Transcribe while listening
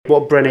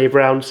what Brené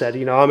Brown said,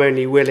 I'm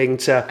only willing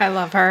to... I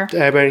love her.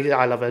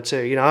 I love her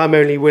too. I'm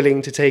only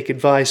willing to take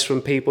advice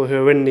from people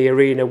who are in the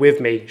arena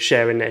with me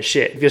sharing their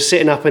shit. If you're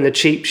sitting up in the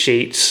cheap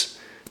sheets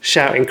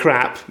shouting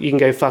crap, you can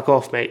go fuck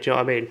off, mate. Do you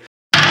know what I mean?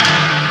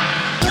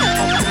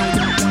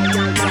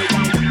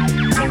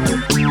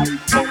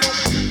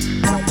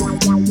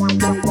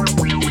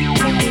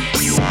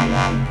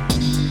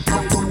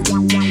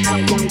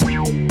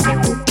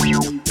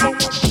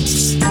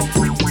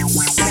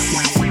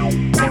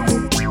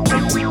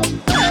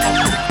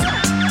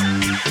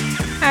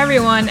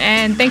 Everyone,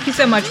 and thank you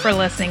so much for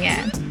listening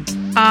in.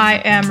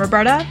 I am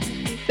Roberta,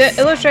 the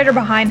illustrator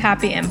behind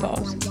Happy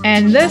Impulse,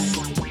 and this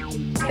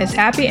is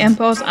Happy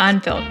Impulse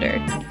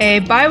Unfiltered, a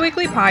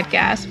bi-weekly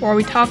podcast where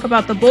we talk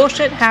about the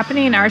bullshit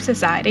happening in our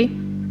society,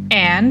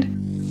 and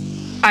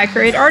I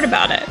create art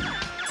about it.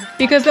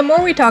 Because the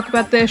more we talk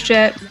about this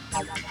shit,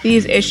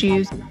 these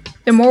issues,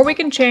 the more we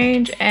can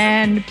change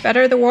and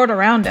better the world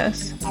around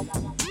us.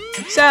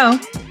 So,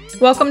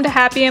 welcome to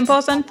Happy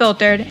Impulse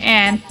Unfiltered,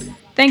 and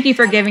thank you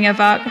for giving a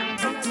fuck.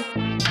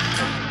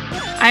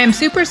 I am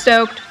super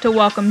stoked to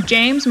welcome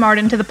James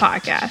Martin to the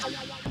podcast.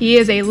 He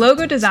is a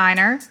logo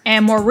designer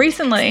and more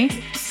recently,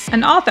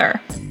 an author.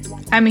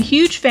 I'm a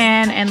huge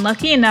fan and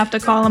lucky enough to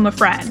call him a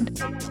friend.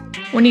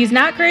 When he's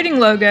not creating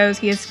logos,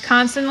 he is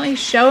constantly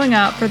showing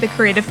up for the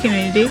creative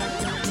community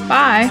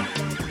by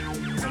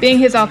being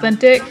his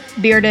authentic,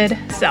 bearded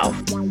self.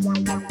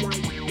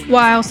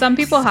 While some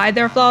people hide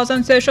their flaws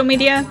on social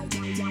media,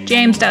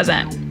 James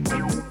doesn't.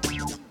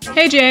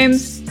 Hey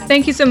James,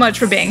 thank you so much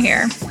for being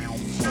here.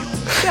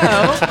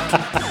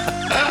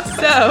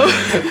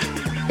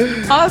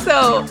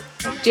 Also,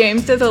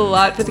 James does a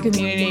lot for the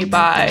community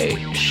by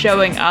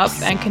showing up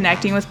and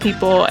connecting with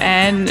people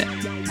and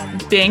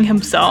being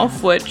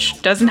himself,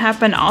 which doesn't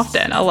happen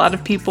often. A lot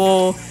of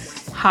people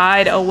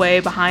hide away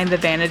behind the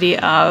vanity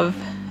of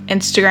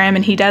Instagram,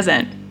 and he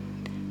doesn't.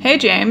 Hey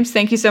James,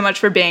 thank you so much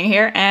for being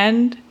here,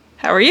 and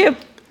how are you?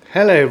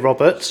 Hello,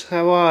 Robert.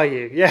 How are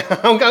you? Yeah,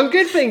 I'm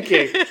good, thank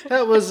you.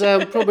 That was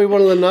probably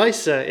one of the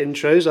nicer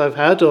intros I've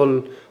had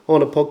on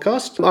a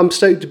podcast. I'm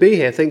stoked to be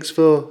here. Thanks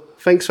for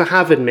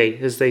having me,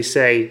 as they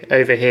say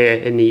over here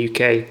in the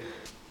UK.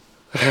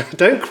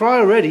 Don't cry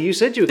already. You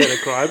said you were going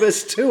to cry, but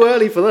it's too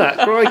early for that.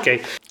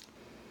 Crikey.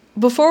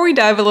 Before we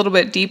dive a little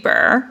bit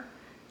deeper,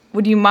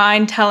 would you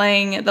mind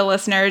telling the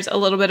listeners a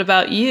little bit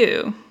about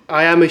you?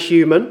 I am a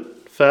human.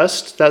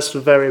 First, that's a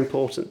very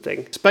important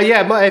thing. But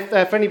yeah,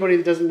 if anybody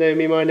that doesn't know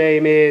me, my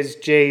name is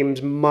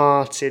James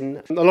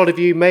Martin. A lot of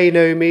you may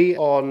know me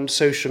on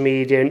social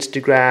media,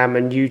 Instagram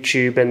and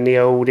YouTube and the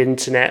old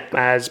internet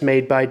as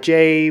Made by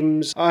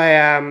James. I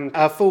am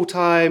a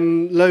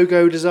full-time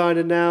logo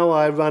designer now.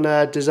 I run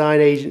a design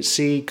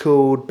agency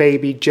called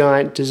Baby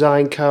Giant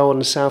Design Co. on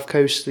the south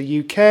coast of the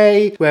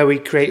UK, where we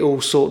create all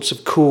sorts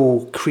of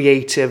cool,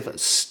 creative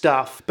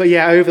stuff. But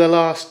yeah, over the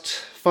last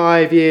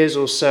 5 years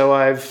or so,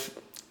 I've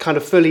kind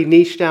of fully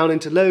niched down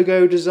into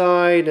logo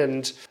design,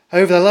 and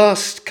over the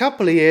last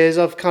couple of years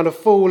I've kind of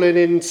fallen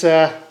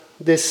into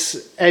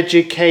this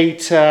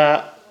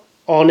educator,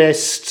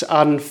 honest,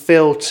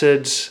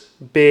 unfiltered,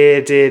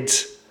 bearded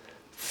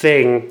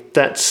thing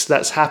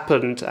that's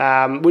happened,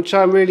 which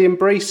I'm really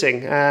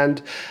embracing.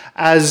 And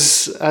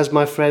as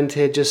my friend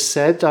here just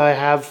said, I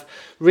have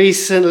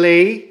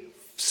recently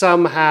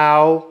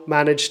somehow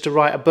managed to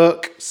write a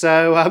book.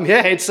 So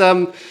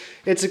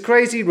it's a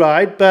crazy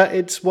ride, but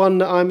it's one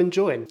that I'm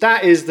enjoying.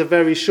 That is the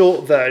very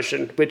short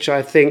version, which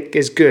I think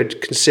is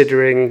good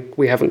considering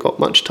we haven't got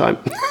much time.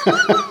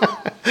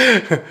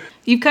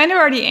 You've kind of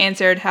already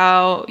answered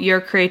how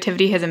your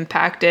creativity has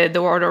impacted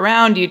the world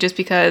around you, just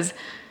because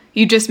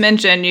you just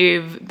mentioned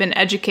you've been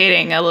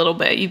educating a little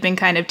bit. You've been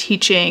kind of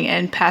teaching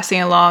and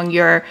passing along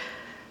your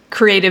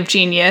creative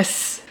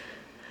genius.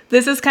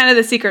 This is kind of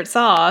the secret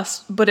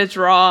sauce, but it's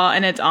raw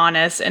and it's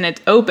honest and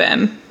it's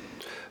open.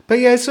 But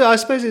yeah, so I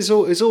suppose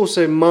it's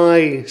also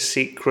my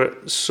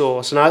secret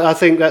sauce, and I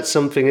think that's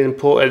something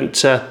important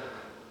to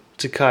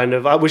kind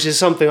of, which is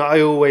something I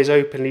always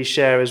openly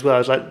share as well.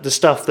 It's like the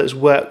stuff that's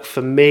worked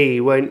for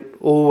me won't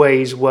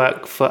always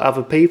work for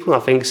other people. I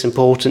think it's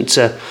important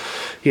to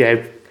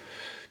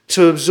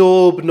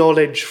absorb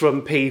knowledge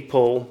from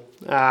people,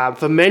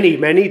 for many,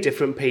 many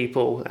different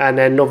people, and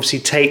then obviously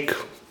take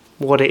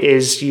what it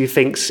is you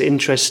think's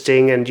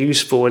interesting and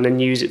useful and then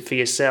use it for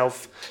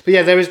yourself. But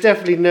yeah, there is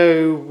definitely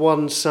no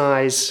one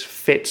size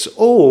fits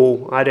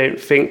all, I don't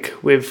think,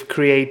 with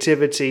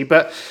creativity.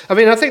 But I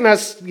mean, I think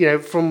that's,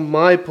 from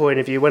my point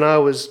of view, when I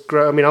was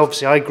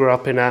obviously I grew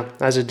up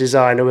as a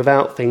designer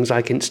without things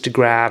like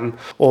Instagram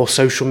or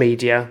social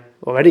media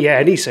or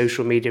any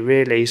social media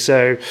really.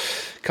 So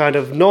kind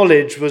of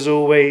knowledge was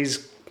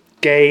always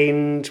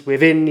gained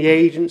within the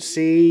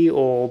agency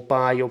or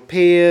by your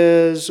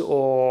peers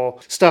or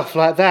stuff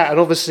like that. And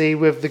obviously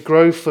with the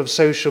growth of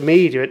social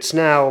media,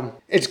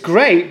 it's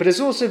great, but it's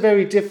also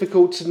very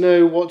difficult to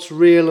know what's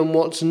real and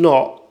what's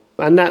not.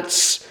 And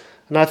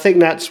I think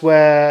that's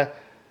where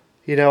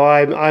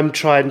I'm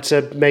trying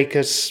to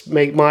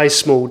make my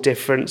small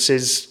difference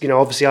is,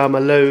 obviously I'm a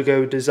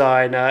logo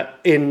designer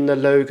in the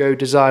logo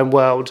design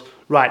world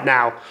right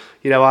now.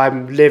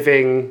 I'm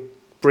living,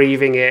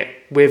 breathing it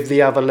with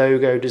the other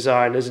logo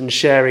designers and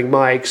sharing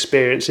my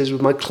experiences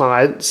with my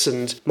clients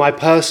and my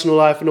personal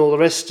life and all the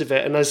rest of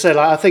it. And I said,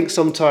 I think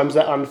sometimes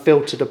that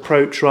unfiltered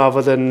approach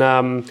rather than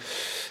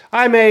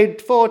I made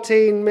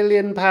 £14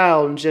 million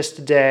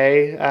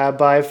yesterday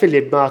by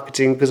affiliate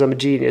marketing because I'm a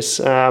genius.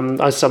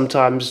 I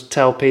sometimes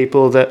tell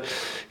people that,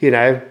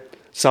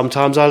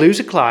 sometimes I lose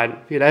a client,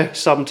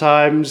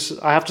 sometimes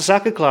I have to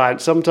sack a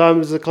client,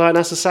 sometimes the client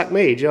has to sack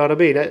me, do you know what I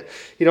mean?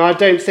 I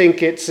don't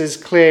think it's as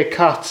clear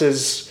cut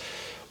as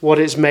what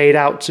it's made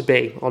out to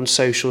be on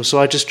social, so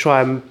I just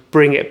try and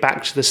bring it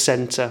back to the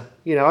centre.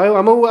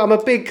 I'm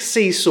a big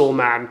seesaw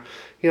man.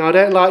 I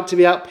don't like to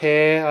be up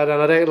here, and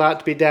I don't like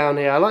to be down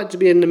here. I like to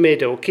be in the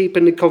middle,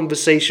 keeping the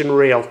conversation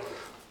real.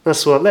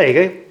 There you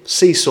go.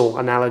 Seesaw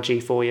analogy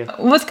for you.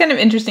 What's kind of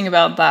interesting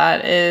about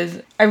that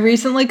is I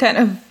recently kind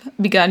of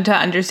begun to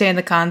understand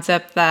the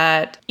concept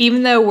that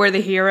even though we're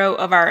the hero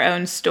of our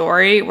own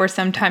story, we're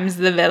sometimes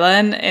the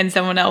villain in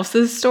someone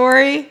else's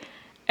story.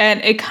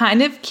 And it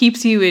kind of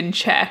keeps you in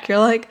check. You're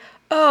like,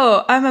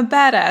 oh, I'm a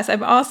badass,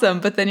 I'm awesome.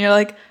 But then you're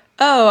like,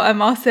 oh,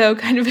 I'm also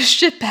kind of a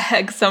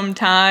shitbag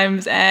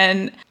sometimes.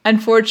 And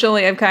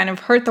unfortunately, I've kind of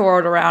hurt the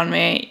world around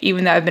me,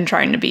 even though I've been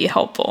trying to be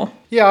helpful.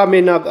 Yeah, I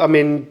mean, I'll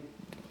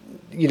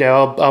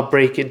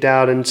break it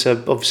down into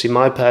obviously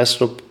my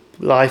personal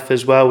life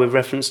as well with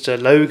reference to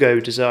logo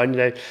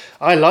design.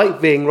 I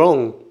like being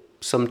wrong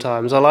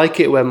sometimes. I like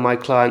it when my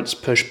clients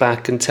push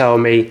back and tell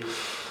me,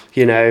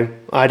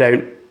 I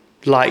don't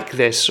like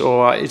this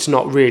or it's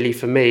not really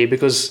for me,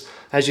 because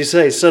as you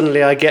say,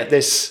 suddenly I get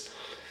this.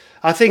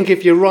 I think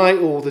if you're right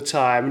all the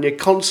time and you're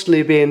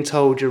constantly being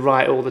told you're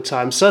right all the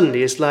time,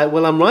 suddenly it's like,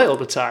 well, I'm right all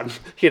the time,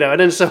 and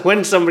then so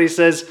when somebody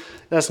says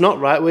that's not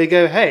right, we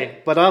go, hey,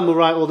 but I'm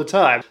right all the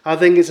time. I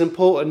think it's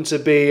important to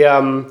be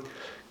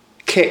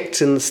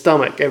kicked in the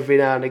stomach every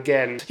now and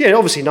again.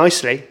 Obviously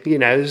nicely,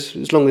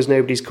 as long as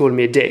nobody's calling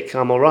me a dick,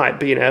 I'm all right.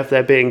 But, if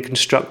they're being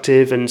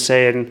constructive and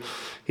saying,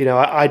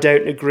 I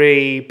don't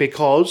agree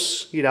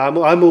because, I'm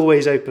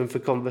always open for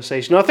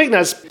conversation. I think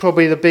that's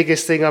probably the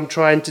biggest thing I'm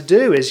trying to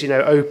do is,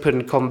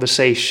 open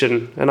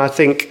conversation. And I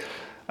think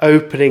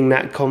opening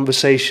that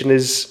conversation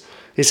is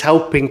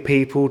helping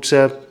people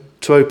to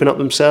open up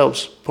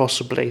themselves,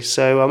 possibly.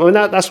 So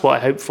that's what I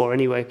hope for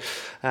anyway.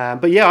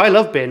 But yeah, I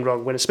love being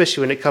wrong,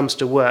 especially when it comes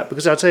to work,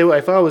 because I'll tell you what,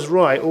 if I was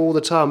right all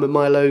the time with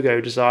my logo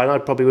design, I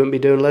probably wouldn't be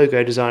doing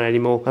logo design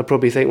anymore. I'd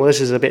probably think, well,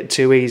 this is a bit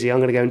too easy, I'm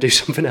going to go and do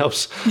something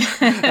else.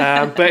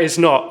 But it's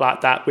not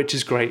like that, which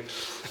is great.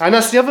 And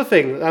that's the other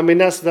thing. I mean,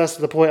 that's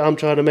the point I'm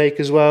trying to make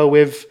as well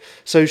with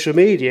social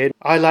media.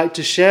 I like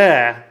to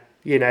share,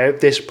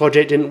 this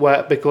project didn't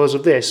work because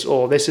of this,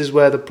 or this is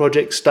where the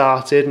project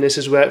started and this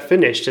is where it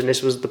finished and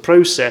this was the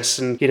process.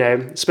 And,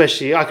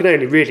 especially, I can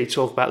only really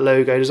talk about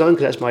logo design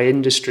because that's my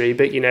industry,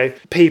 but,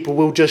 people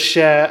will just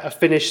share a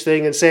finished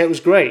thing and say it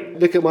was great.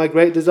 Look at my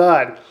great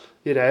design.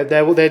 They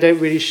don't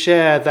really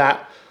share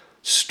that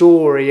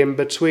story in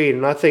between.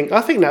 And I think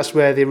that's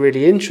where the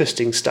really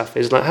interesting stuff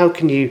is. Like, how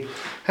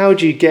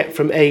do you get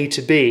from A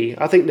to B?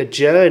 I think the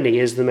journey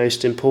is the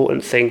most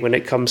important thing when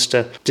it comes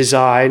to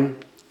design,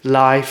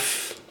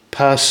 life,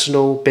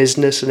 personal,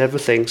 business and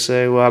everything.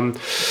 So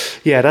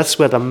that's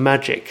where the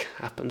magic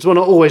happens. Well,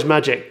 not always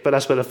magic, but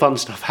that's where the fun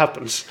stuff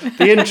happens.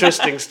 The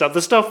interesting stuff,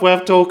 the stuff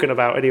worth talking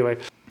about anyway.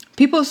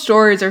 People's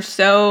stories are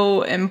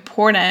so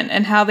important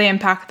and how they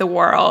impact the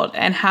world,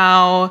 and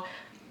how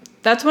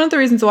that's one of the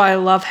reasons why I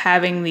love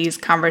having these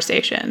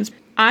conversations.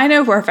 I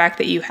know for a fact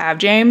that you have,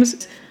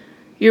 James.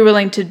 You're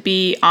willing to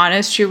be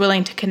honest, you're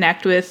willing to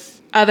connect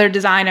with other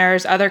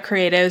designers, other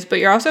creatives, but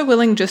you're also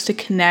willing just to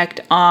connect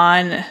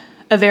on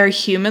a very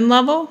human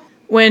level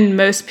when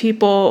most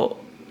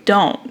people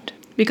don't.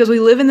 Because we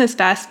live in this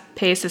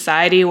fast-paced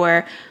society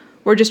where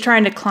we're just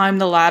trying to climb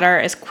the ladder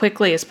as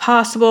quickly as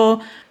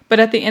possible, but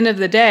at the end of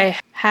the day,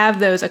 have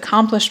those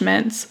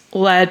accomplishments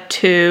led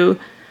to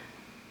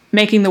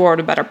making the world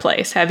a better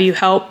place? Have you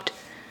helped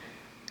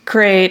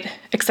create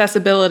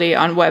accessibility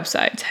on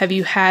websites? Have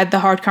you had the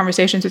hard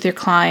conversations with your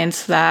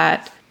clients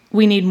that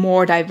we need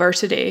more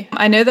diversity?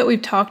 I know that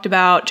we've talked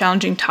about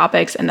challenging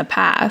topics in the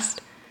past.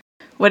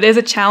 What is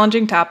a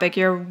challenging topic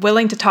you're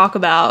willing to talk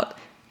about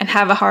and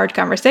have a hard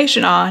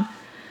conversation on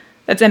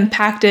that's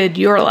impacted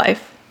your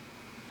life?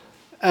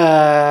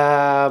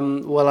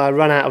 Well, I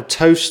ran out of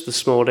toast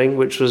this morning,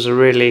 which was a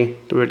really,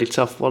 really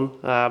tough one.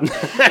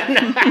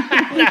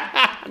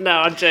 No,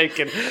 I'm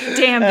joking.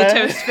 Damn the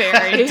toast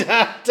fairy.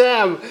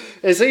 Damn.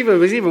 It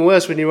was even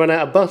worse when you run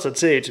out of butter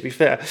too, to be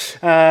fair.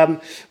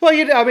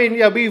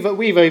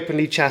 We've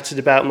openly chatted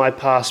about my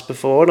past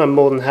before, and I'm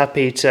more than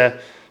happy to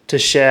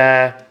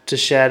share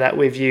that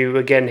with you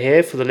again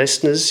here for the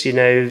listeners.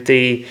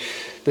 The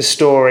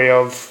story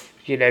of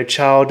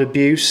child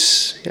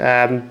abuse,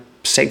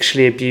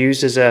 sexually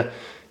abused as a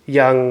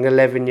young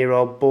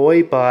 11-year-old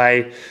boy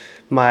by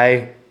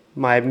my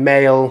my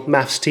male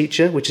maths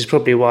teacher, which is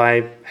probably why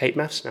I hate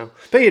maths now.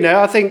 But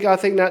I think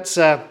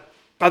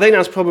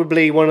that's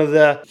probably one of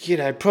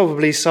the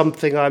probably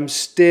something I'm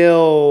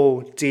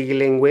still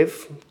dealing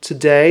with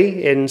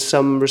today in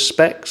some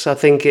respects. I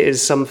think it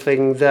is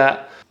something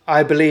that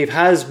I believe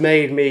has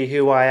made me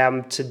who I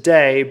am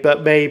today,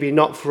 but maybe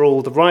not for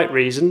all the right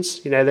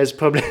reasons. There's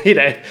probably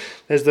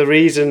there's the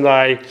reason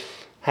I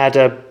had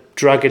a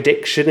drug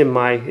addiction in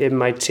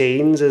my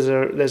teens.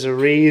 There's a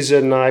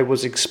reason I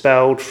was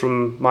expelled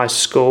from my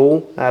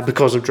school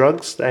because of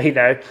drugs.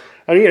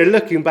 And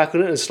looking back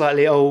on it as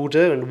slightly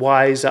older and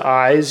wiser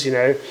eyes,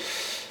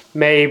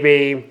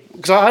 maybe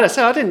because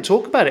I didn't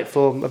talk about it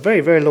for a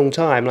very, very long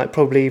time. Like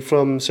probably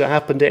so it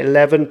happened at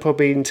 11,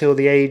 probably until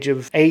the age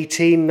of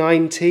 18,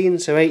 19.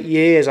 So 8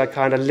 years I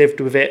kind of lived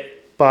with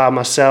it by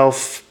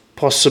myself,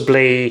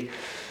 possibly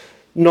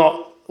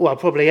not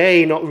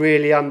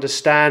really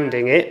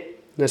understanding it.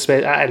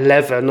 At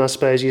 11, I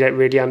suppose you don't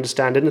really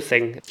understand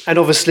anything. And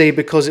obviously,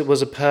 because it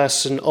was a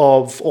person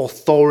of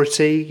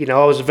authority,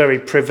 I was a very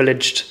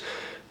privileged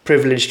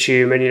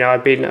human.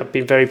 I've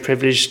been very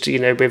privileged,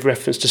 with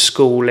reference to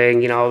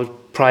schooling. I was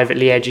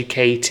privately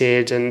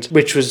educated, and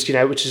which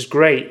is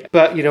great.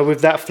 But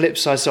with that flip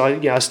side, so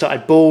I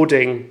started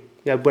boarding.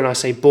 When I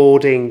say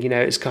boarding,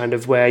 it's kind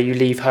of where you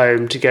leave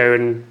home to go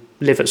and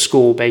live at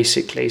school,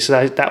 basically.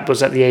 So that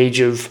was at the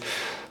age of,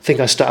 I think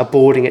I started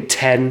boarding at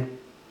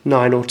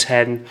 9 or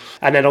 10,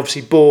 and then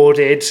obviously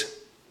boarding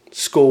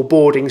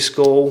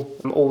school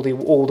all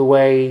the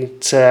way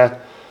to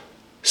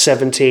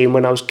 17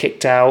 when I was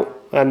kicked out,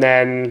 and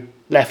then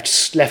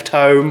left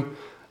home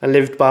and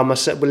lived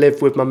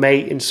with my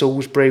mate in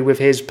Salisbury with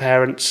his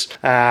parents,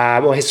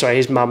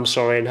 his mum,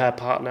 and her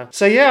partner.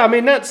 So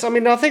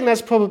I think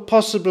that's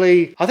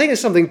possibly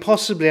something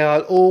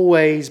I'll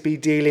always be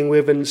dealing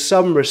with in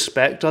some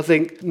respect. I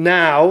think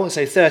now,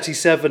 say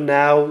 37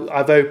 now,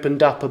 I've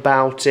opened up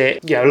about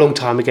it, a long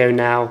time ago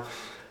now,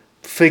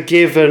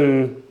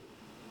 forgiven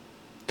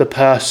the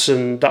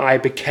person that I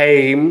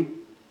became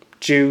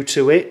due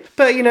to it.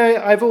 But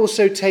I've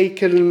also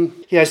taken,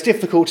 it's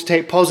difficult to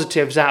take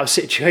positives out of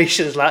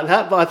situations like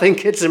that, but I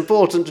think it's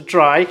important to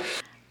try.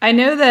 I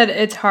know that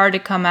it's hard to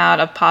come out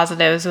of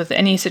positives with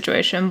any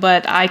situation,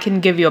 but I can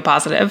give you a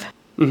positive.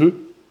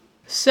 Mm-hmm.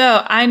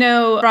 So I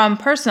know from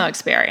personal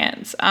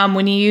experience,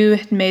 when you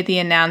made the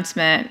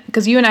announcement,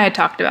 because you and I had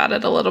talked about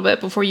it a little bit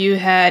before you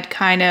had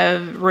kind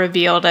of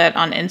revealed it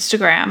on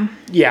Instagram.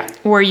 Yeah.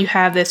 Where you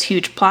have this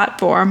huge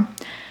platform.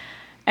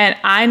 And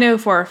I know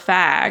for a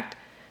fact,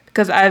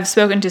 because I've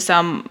spoken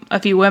to a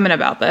few women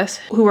about this,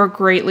 who were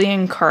greatly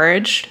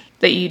encouraged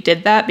that you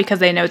did that, because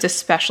they know it's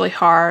especially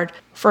hard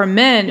for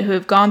men who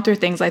have gone through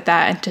things like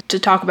that, and to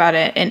talk about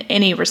it in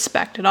any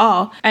respect at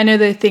all. I know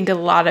they think a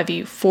lot of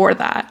you for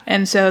that.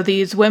 And so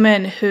these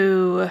women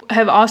who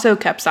have also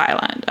kept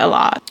silent a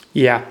lot.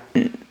 Yeah.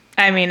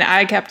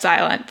 I kept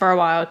silent for a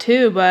while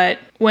too, but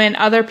when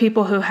other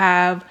people who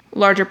have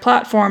larger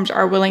platforms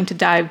are willing to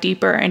dive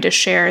deeper and to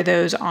share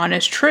those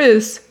honest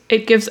truths,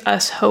 it gives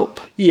us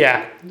hope.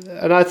 Yeah,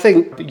 and I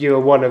think you're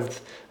one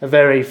of a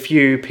very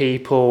few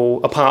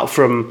people, apart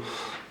from,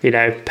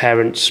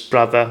 parents,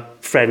 brother,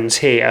 friends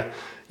here,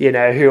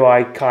 who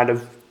I kind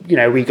of,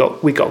 we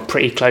got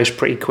pretty close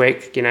pretty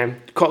quick,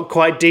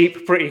 quite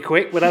deep pretty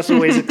quick, but that's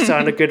always a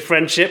sign of good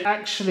friendship.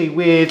 Actually,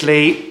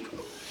 weirdly,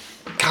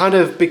 kind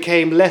of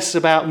became less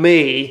about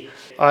me.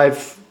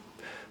 I've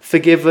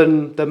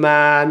forgiven the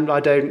man.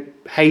 I don't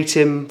hate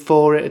him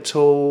for it at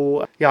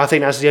all. I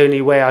think that's the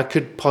only way I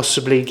could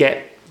possibly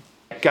get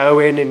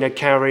going and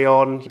carry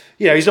on.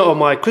 He's not on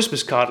my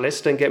Christmas card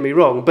list, don't get me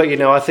wrong, but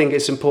I think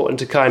it's important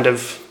to kind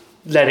of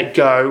let it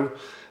go.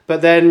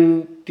 But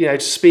then,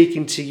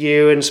 speaking to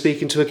you and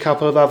speaking to a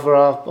couple of other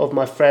of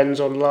my friends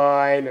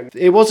online, and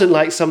it wasn't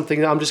like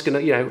something that I'm just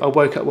going to, I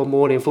woke up one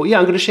morning and thought,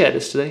 I'm going to share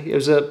this today. It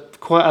was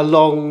quite a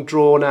long,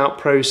 drawn-out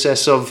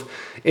process of,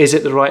 is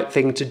it the right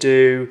thing to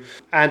do?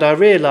 And I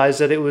realised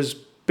that it was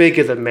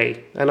bigger than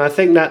me. And I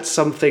think that's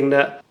something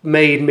that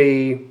made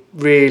me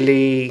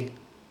really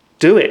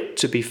do it,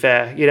 to be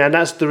fair. And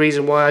that's the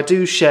reason why I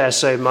do share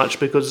so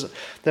much, because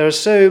there are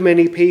so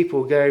many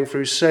people going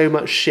through so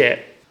much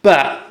shit.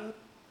 But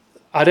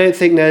I don't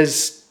think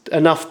there's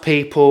enough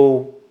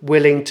people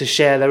willing to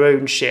share their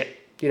own shit.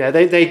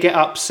 They get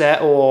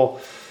upset or,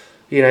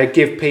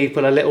 give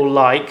people a little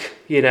like,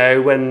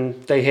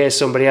 when they hear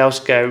somebody else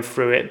going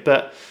through it.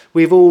 But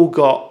we've all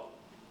got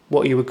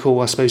what you would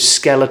call, I suppose,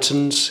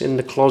 skeletons in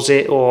the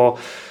closet or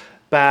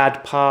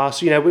bad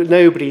past.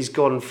 Nobody's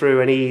gone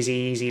through an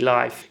easy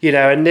life.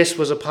 And this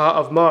was a part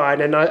of mine.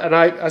 And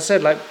I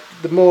said, like,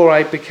 the more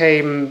I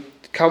became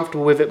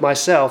comfortable with it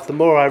myself, the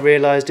more I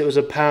realised it was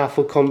a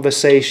powerful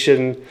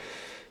conversation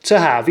to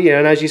have.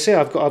 And as you say,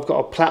 I've got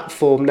a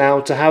platform now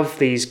to have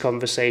these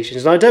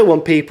conversations. And I don't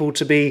want people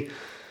to be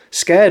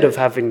scared of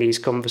having these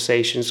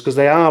conversations, because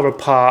they are a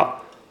part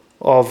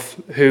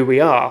of who we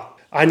are.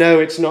 I know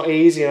it's not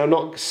easy. I'm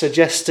not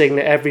suggesting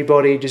that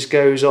everybody just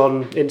goes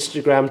on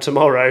Instagram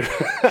tomorrow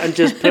and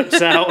just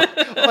puts out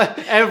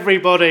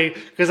everybody,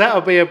 because that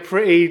would be a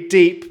pretty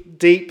deep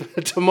deep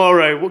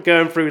tomorrow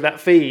going through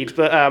that feed.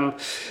 But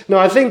no,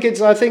 I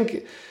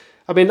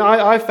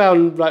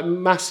found like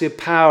massive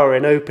power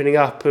in opening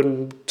up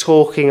and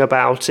talking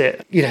about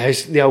it. You know,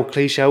 it's the old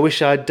cliche, I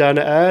wish I'd done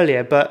it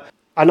earlier. But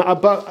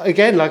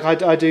again, like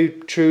I do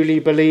truly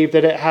believe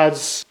that it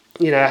has,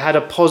 you know, had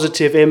a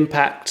positive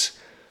impact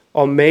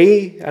on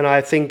me. And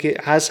I think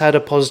it has had a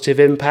positive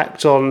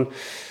impact on,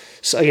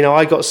 so, you know,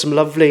 I got some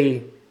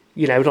lovely,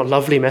 you know, not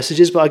lovely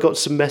messages, but I got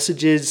some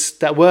messages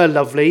that were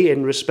lovely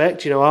in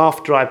respect, you know,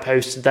 after I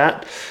posted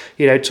that,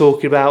 you know,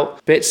 talking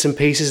about bits and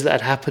pieces that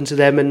had happened to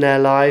them in their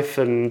life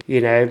and, you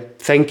know,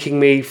 thanking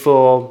me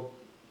for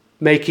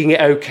making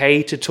it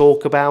okay to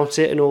talk about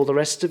it and all the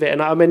rest of it.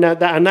 And I mean,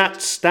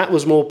 that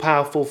was more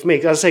powerful for me.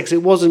 As I say, because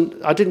it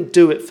wasn't, I didn't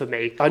do it for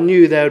me. I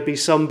knew there would be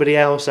somebody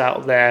else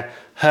out there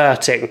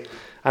hurting.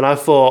 And I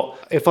thought,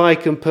 if I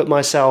can put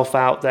myself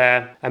out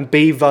there and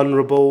be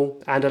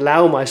vulnerable and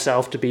allow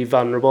myself to be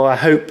vulnerable, I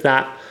hope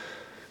that,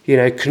 you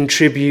know,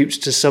 contributes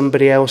to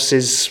somebody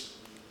else's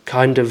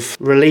kind of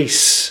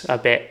release a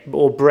bit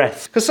or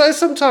breath. Because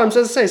sometimes,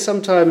 as I say,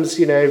 sometimes,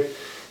 you know,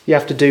 you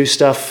have to do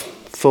stuff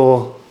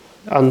for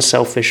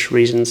unselfish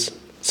reasons.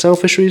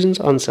 Selfish reasons?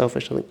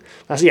 Unselfish, I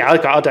think.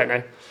 I don't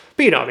know.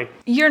 But you know what I mean.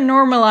 You're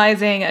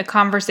normalizing a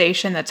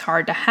conversation that's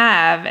hard to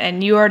have,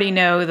 and you already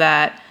know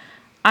that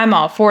I'm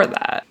all for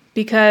that.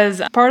 Because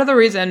part of the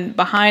reason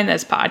behind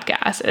this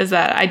podcast is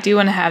that I do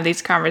want to have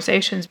these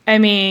conversations. I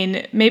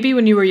mean, maybe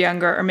when you were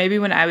younger, or maybe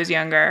when I was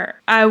younger,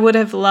 I would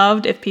have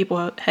loved if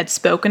people had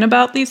spoken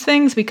about these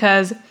things,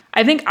 because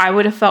I think I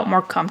would have felt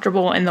more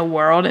comfortable in the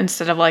world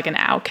instead of like an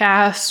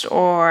outcast,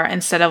 or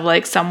instead of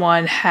like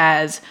someone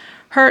has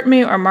hurt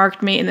me or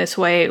marked me in this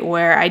way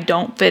where I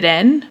don't fit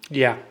in.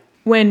 Yeah.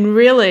 When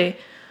really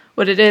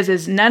what it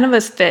is none of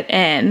us fit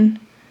in.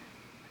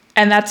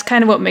 And that's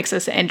kind of what makes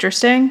us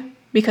interesting,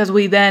 because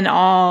we then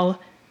all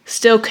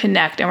still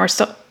connect and we're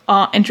still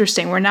all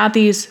interesting. We're not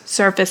these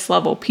surface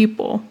level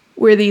people.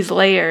 We're these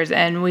layers,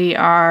 and we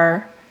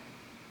are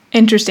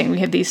interesting. We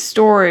have these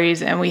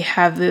stories, and we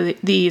have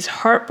these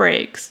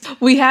heartbreaks.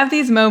 We have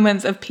these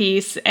moments of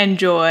peace and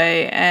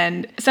joy,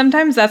 and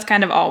sometimes that's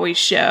kind of all we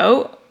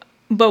show.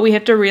 But we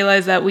have to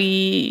realize that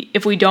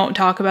if we don't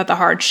talk about the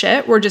hard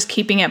shit, we're just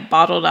keeping it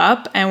bottled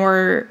up, and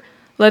we're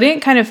letting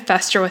it kind of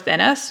fester within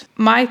us.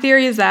 My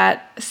theory is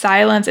that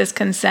silence is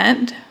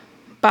consent.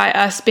 By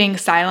us being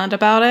silent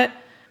about it,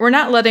 we're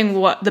not letting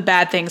the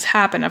bad things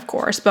happen, of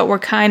course, but we're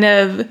kind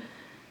of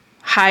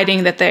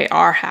hiding that they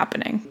are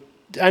happening.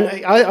 And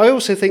I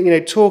also think, you know,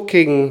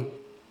 talking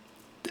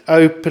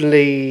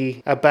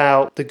openly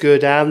about the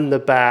good and the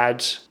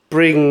bad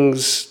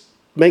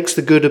makes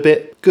the good a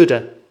bit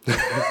gooder.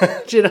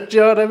 do you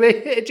know what I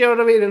mean? Do you know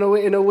what I mean?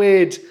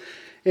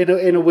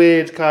 In a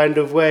weird kind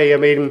of way. I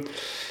mean,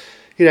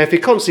 you know, if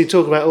you're constantly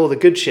talking about all the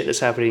good shit that's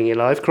happening in your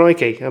life,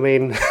 crikey. I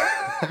mean,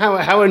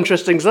 how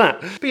interesting is that?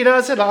 But, you know,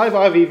 I said,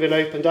 I've even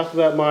opened up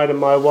about mine and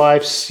my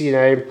wife's, you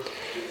know,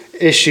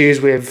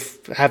 issues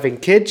with having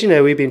kids. You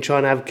know, we've been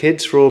trying to have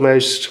kids for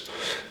almost,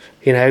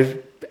 you know,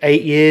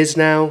 8 years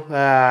now.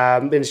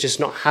 And it's just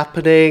not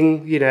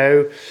happening. You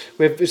know,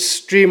 we're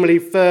extremely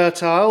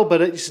fertile,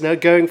 but it's, you know,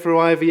 going through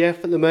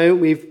IVF at the moment.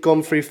 We've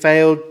gone through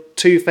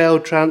two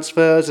failed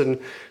transfers and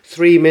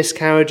 3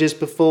 miscarriages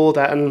before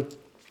that. And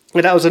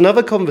that was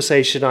another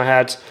conversation I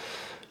had,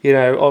 you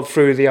know,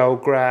 through the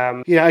old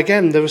gram. You know,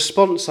 again, the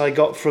response I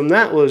got from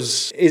that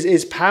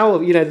is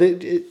power. You know,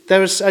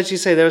 there was, as you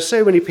say, there are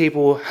so many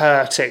people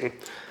hurting,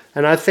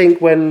 and I think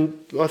when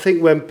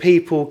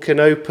people can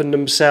open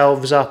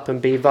themselves up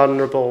and be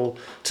vulnerable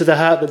to the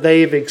hurt that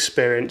they've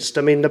experienced,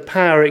 I mean, the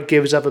power it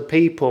gives other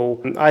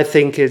people, I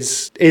think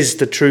is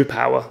the true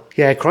power.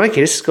 Yeah,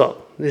 crikey,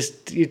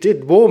 you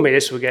did warn me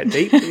this would get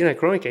deep. You know,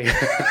 crikey.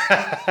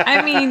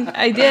 I mean,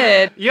 I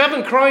did. You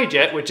haven't cried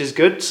yet, which is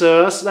good,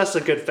 so that's a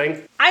good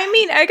thing. I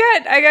mean, I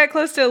got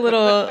close to a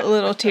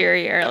little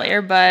teary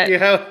earlier, but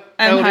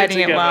I'm hiding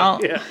it well.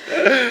 Yeah.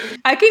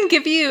 I can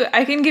give you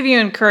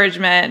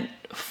encouragement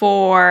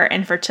for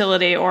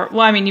infertility, or,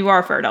 well, I mean, you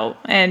are fertile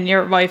and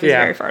your wife is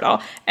very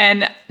fertile,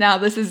 and now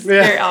this is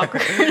very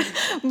awkward,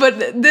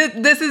 but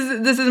this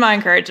is my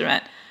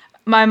encouragement.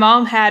 My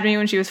mom had me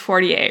when she was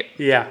 48.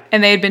 Yeah.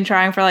 And they had been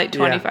trying for like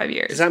 25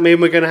 years. Does that mean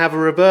we're going to have a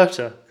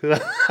Roberta?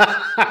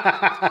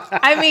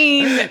 I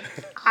mean,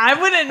 I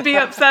wouldn't be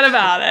upset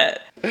about it.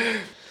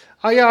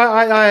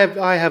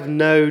 I have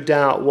no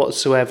doubt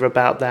whatsoever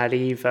about that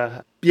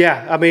either.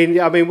 Yeah, I mean,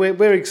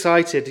 we're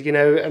excited, you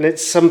know, and it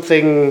is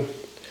something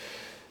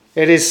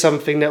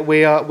that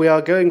we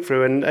are going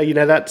through, and you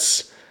know,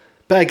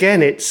 but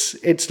again,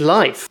 it's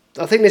life.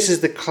 I think this is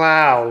the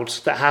cloud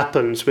that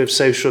happens with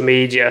social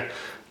media,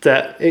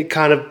 that it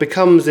kind of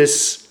becomes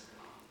this,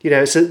 you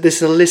know, it's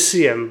this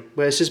Elysium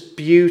where it's just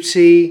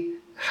beauty,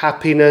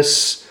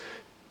 happiness,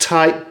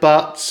 tight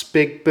butts,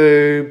 big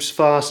boobs,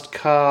 fast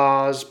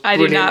cars,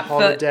 brilliant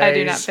holidays. I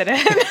do not fit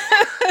in.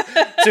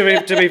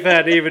 to be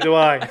fair, neither do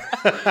I.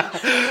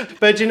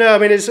 But I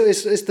mean, it's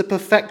the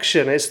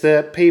perfection. It's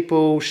the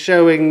people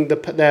showing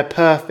their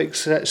perfect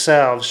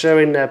selves,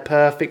 showing their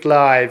perfect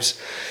lives,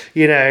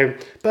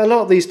 But a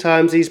lot of these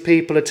times, these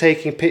people are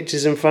taking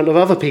pictures in front of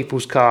other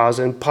people's cars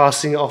and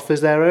passing it off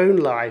as their own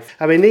life.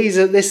 I mean,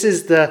 this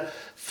is the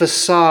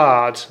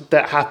facade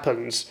that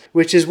happens,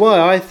 which is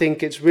why I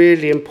think it's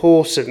really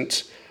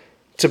important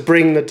to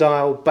bring the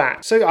dial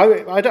back. So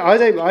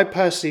I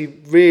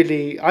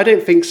personally I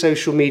don't think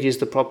social media is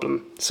the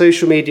problem.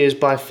 Social media is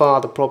by far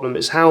the problem.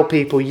 It's how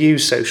people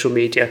use social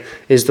media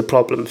is the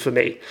problem for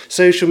me.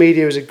 Social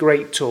media is a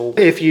great tool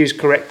if used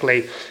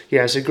correctly.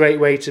 Yeah, it's a great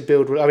way to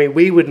build. I mean,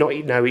 we would not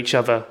know each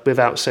other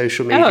without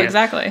social media. Oh,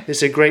 exactly.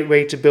 It's a great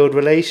way to build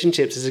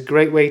relationships. It's a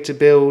great way to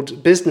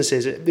build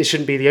businesses. It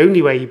shouldn't be the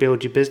only way you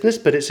build your business,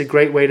 but it's a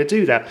great way to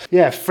do that.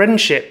 Yeah,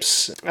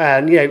 friendships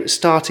and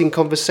starting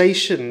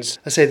conversations.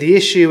 I say the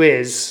issue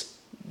is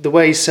the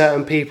way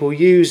certain people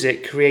use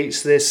it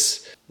creates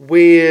this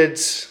weird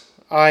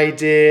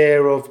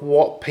idea of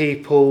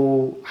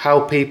how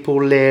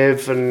people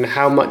live and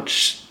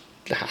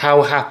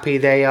how happy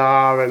they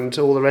are and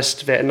all the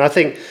rest of it. And I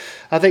think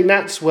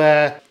that's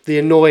where the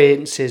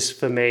annoyance is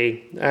for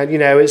me. And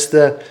it's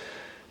the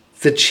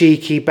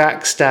cheeky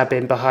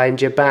backstabbing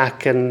behind your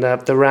back and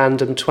the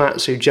random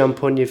twats who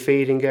jump on your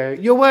feed and go,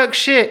 your work's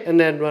shit, and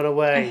then run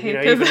away.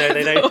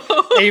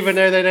 Even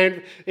though they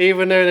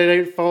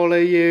don't follow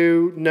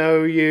you,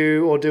 know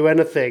you, or do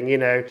anything.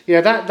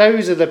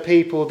 Those are the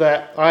people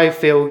that I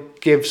feel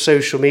give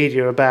social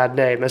media a bad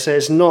name. I say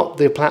it's not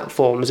the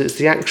platforms, it's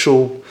the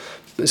actual.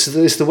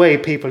 It's the way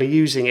people are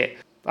using it.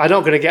 I'm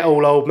not going to get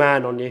all old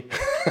man on you.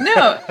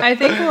 No, I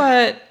think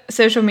what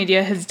social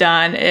media has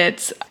done,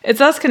 it's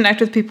us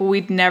connect with people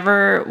we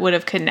never would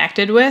have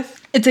connected with.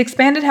 It's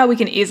expanded how we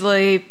can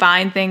easily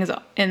find things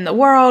in the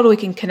world. We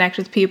can connect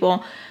with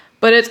people.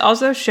 But it's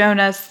also shown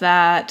us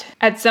that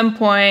at some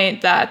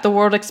point that the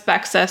world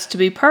expects us to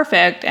be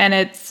perfect. And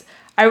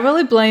I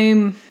really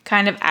blame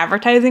kind of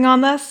advertising on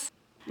this.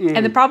 Mm.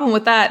 And the problem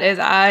with that is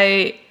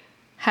I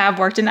have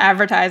worked in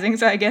advertising,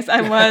 so I guess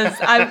I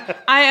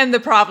am the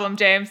problem,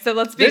 James. So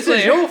let's be clear. This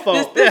is your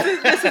fault.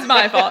 This is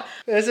my fault.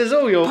 This is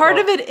all your fault. Part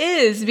of it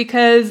is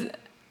because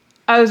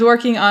I was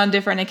working on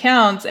different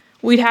accounts.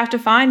 We'd have to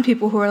find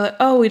people who are like,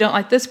 oh, we don't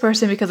like this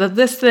person because of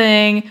this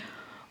thing,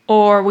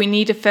 or we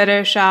need to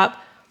Photoshop.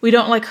 We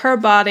don't like her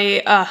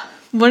body.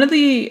 One of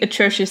the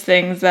atrocious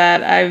things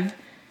that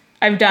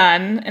I've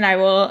done, and I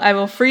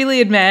will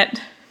freely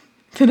admit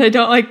that I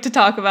don't like to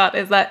talk about,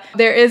 is that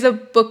there is a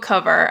book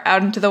cover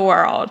out into the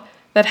world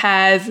that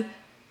has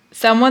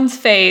someone's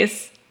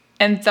face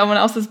and someone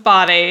else's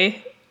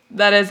body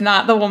that is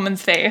not the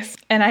woman's face,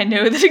 and I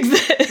know that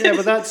exists. Yeah,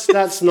 but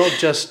that's not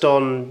just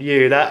on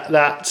you. That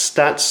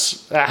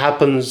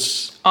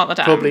happens all the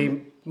time.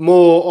 Probably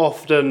more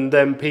often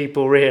than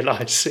people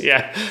realise.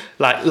 Yeah,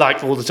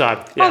 like all the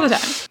time. Yeah. All the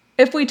time.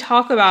 If we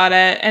talk about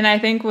it, and I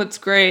think what's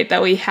great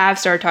that we have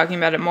started talking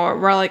about it more,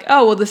 we're like,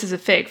 oh, well, this is a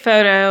fake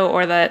photo,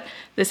 or that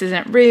this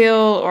isn't real,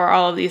 or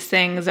all of these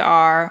things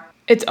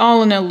it's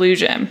all an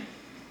illusion.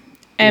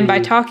 And by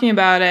talking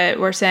about it,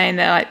 we're saying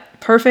that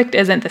perfect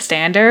isn't the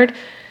standard,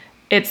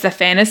 it's the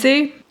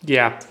fantasy.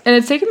 Yeah. And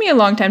it's taken me a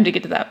long time to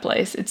get to that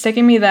place. It's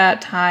taken me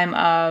that time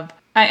of,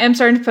 I am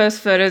starting to post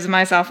photos of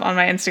myself on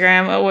my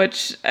Instagram,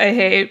 which I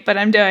hate, but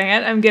I'm doing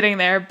it. I'm getting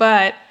there.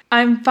 But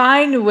I'm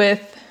fine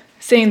with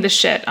saying the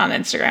shit on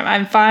Instagram.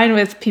 I'm fine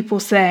with people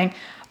saying,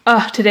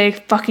 oh, today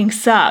fucking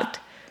sucked.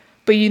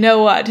 But you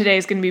know what?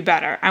 Today's going to be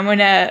better. I'm going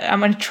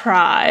to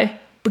try.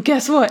 But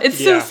guess what? It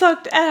still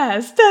sucked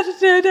ass. Da, da,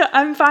 da, da.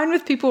 I'm fine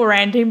with people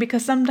ranting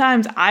because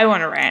sometimes I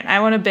want to rant. I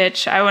want to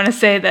bitch. I want to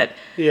say that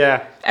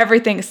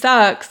everything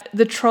sucks.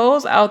 The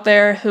trolls out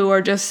there who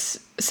are just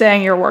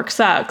saying your work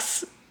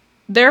sucks,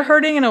 they're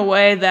hurting in a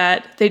way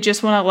that they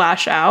just want to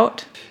lash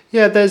out.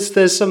 Yeah, there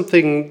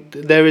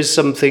is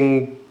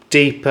something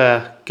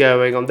deeper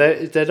going on.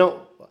 They're not.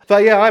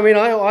 But yeah, I mean,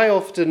 I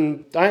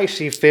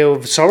actually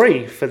feel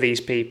sorry for these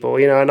people,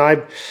 and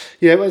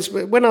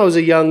when I was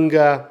a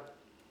younger,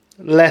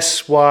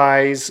 less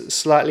wise,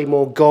 slightly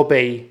more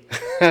gobby,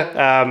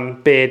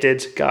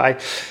 bearded guy,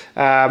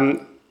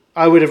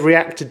 I would have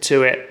reacted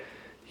to it,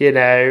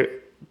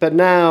 but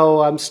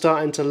now I'm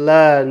starting to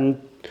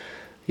learn,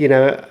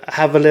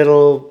 have a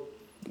little,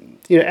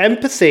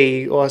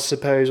 empathy, or I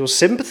suppose, or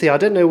sympathy. I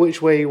don't know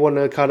which way you want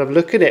to kind of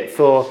look at it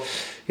for,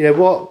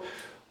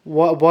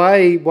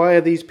 why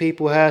are these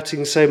people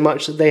hurting so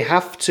much that they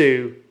have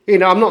to?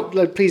 I'm not,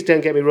 please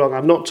don't get me wrong,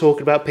 I'm not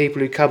talking about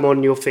people who come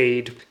on your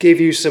feed, give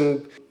you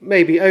some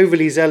maybe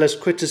overly zealous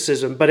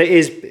criticism, but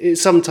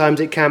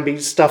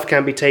sometimes stuff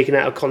can be taken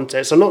out of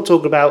context. I'm not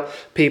talking about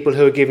people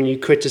who are giving you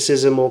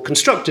criticism or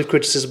constructive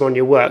criticism on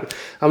your work.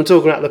 I'm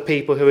talking about the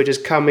people who are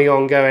just coming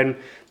on going,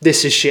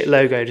 this is shit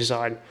logo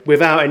design,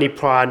 without any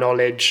prior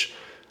knowledge.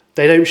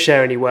 They don't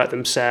share any work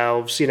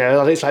themselves.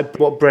 It's like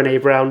what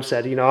Brené Brown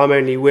said, I'm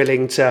only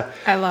willing to...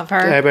 I love her.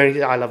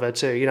 I love her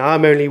too.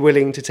 I'm only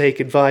willing to take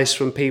advice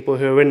from people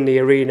who are in the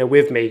arena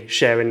with me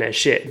sharing their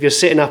shit. If you're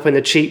sitting up in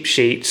the cheap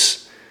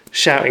sheets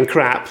shouting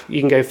crap,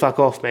 you can go fuck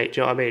off, mate.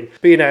 Do you know what I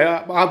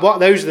mean? But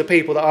those are the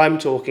people that I'm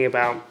talking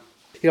about.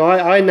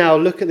 I now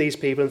look at these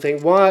people and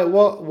think, why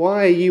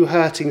are you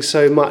hurting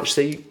so much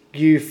that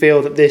you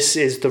feel that this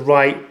is the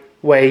right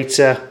way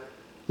to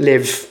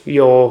live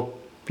your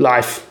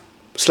life?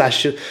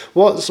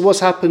 What's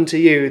happened to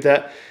you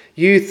that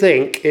you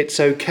think it's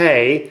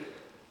okay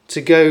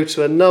to go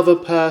to another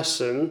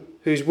person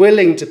who's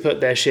willing to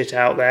put their shit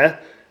out there,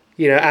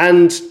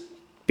 and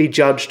be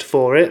judged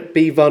for it,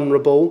 be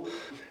vulnerable?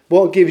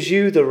 What gives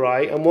you the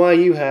right, and why are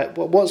you hurt?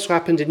 What's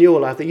happened in your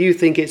life that you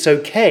think it's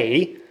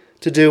okay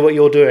to do what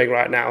you're doing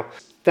right now?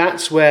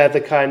 That's where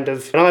and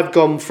I've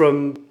gone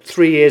from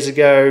 3 years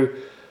ago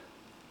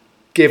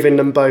giving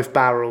them both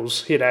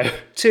barrels,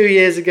 2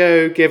 years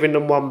ago giving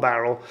them one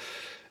barrel,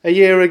 a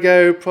year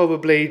ago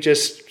probably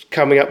just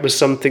coming up with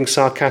something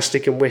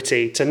sarcastic and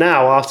witty, to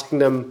now asking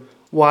them,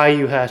 why are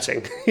you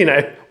hurting?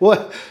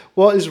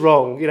 What is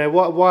wrong?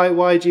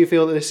 Why do you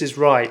feel that this is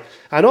right?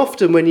 And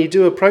often when you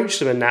do approach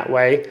them in that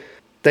way,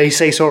 they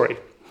say sorry,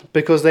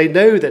 because they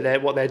know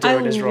that what they're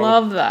doing is wrong. I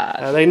love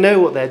that. They know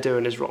what they're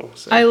doing is wrong.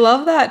 So. I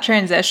love that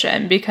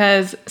transition,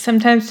 because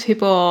sometimes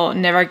people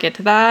never get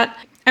to that.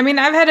 I mean,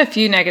 I've had a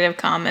few negative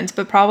comments,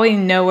 but probably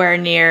nowhere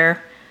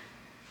near,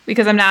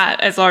 because I'm not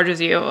as large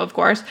as you, of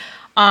course,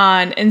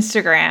 on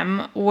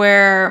Instagram,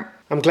 where...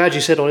 I'm glad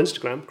you said on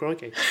Instagram,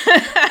 crikey.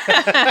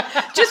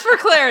 Just for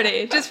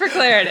clarity. Just for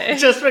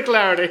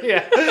clarity,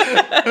 yeah.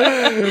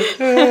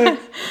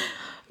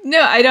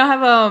 No, I don't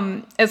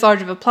have as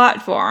large of a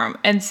platform.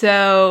 And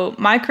so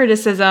my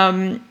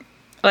criticism,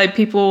 like,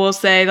 people will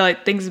say,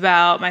 like, things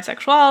about my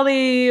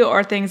sexuality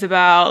or things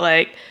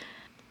about,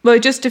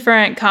 just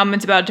different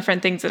comments about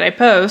different things that I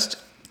post.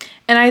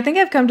 And I think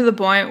I've come to the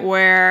point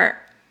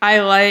where I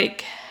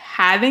like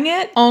having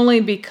it only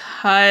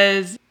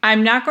because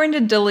I'm not going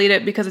to delete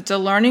it, because it's a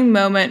learning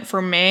moment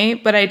for me,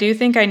 but I do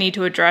think I need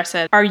to address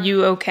it. Are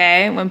you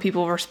okay when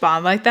people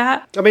respond like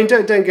that? I mean,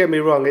 don't get me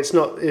wrong. It's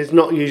not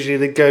usually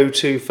the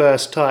go-to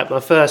first type. My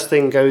first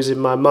thing goes in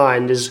my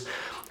mind is,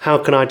 how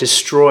can I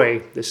destroy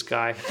this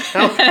guy?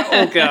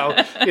 Or girl?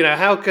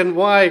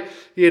 Why,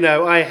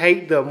 I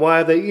hate them.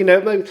 Why are they,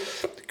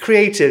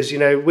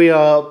 creatives, we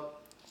are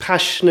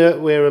passionate,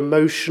 we're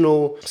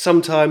emotional,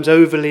 sometimes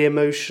overly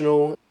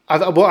emotional.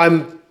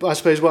 I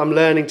suppose what I'm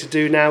learning to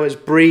do now is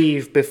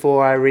breathe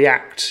before I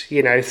react.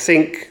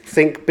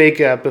 Think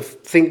bigger,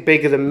 think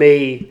bigger than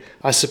me.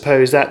 I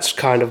suppose that's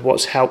kind of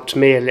what's helped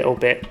me a little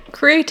bit.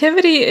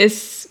 Creativity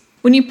is,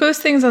 when you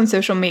post things on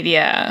social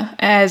media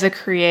as a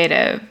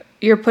creative,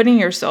 you're putting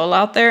your soul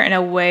out there in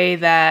a way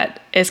that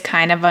is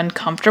kind of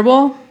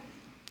uncomfortable.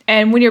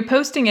 And when you're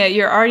posting it,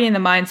 you're already in the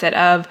mindset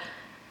of,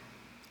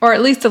 or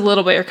at least a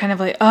little bit, you're kind of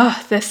like,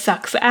 oh, this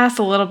sucks ass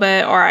a little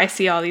bit, or I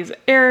see all these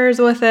errors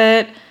with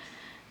it,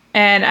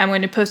 and I'm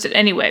going to post it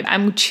anyway.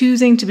 I'm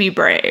choosing to be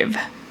brave.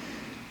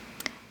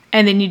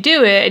 And then you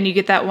do it, and you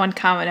get that one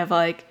comment of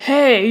like,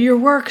 hey, your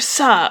work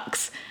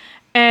sucks.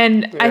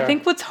 And yeah. I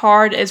think what's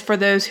hard is for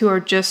those who are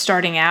just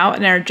starting out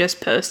and are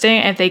just posting,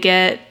 if they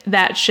get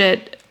that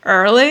shit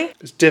early,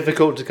 it's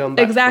difficult to come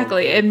back.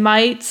 Exactly. It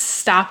might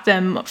stop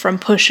them from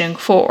pushing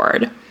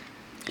forward.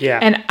 Yeah.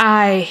 And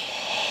I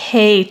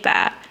hate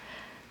that,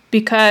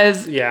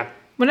 because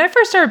when I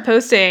first started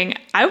posting,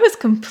 I was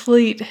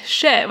complete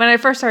shit. When I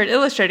first started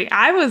illustrating,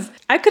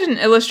 I couldn't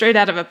illustrate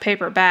out of a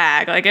paper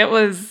bag. Like, it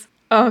was,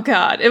 oh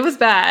God, it was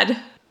bad.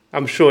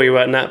 I'm sure you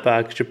weren't that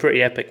bad, because you're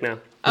pretty epic now.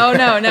 Oh,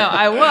 no,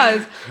 I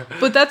was.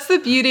 But that's the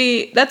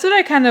beauty. That's what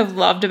I kind of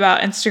loved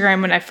about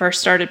Instagram when I first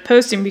started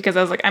posting, because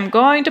I was like, I'm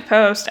going to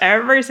post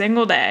every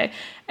single day.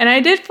 And I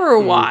did for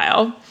a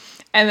while.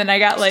 And then I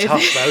got lazy.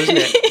 It's tough though, isn't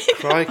it?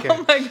 Crikey.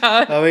 Oh my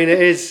God. I mean, it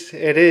is.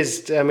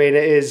 I mean,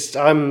 it is.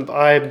 I'm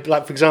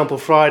like, for example,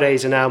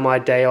 Fridays are now my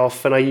day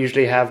off, and I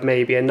usually have I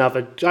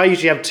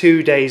usually have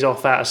 2 days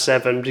off out of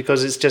 7,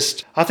 because it's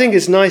just, I think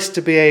it's nice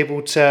to be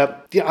able to,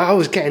 I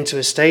was getting to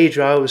a stage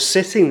where I was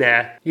sitting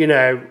there,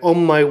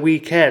 on my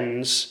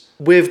weekends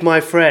with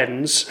my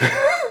friends,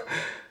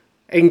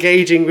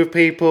 engaging with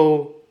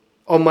people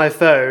on my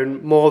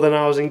phone more than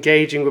I was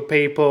engaging with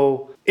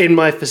people in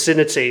my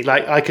vicinity,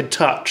 like I could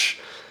touch.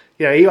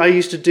 I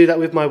used to do that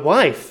with my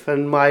wife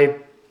and my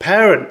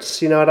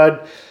parents, and I'd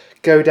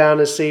go down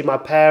and see my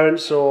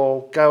parents,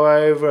 or go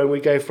over and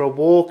we'd go for a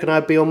walk, and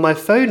I'd be on my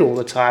phone all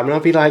the time, and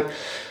I'd be like,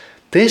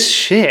 this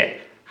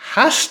shit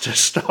has to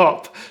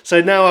stop.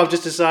 So now I've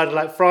just decided,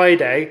 like,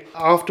 Friday,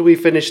 after we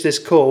finish this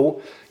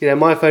call,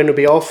 my phone will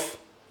be off,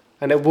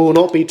 and it will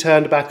not be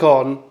turned back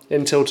on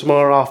until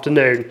tomorrow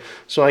afternoon.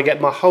 So I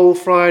get my whole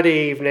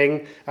Friday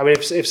evening. I mean,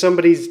 if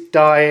somebody's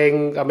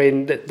dying, I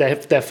mean,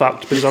 they're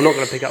fucked, because I'm not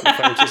going to pick up the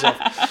phone to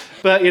yourself.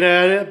 But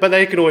but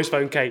they can always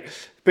phone Kate.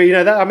 But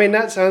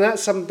that's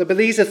something. But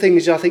these are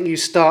things I think you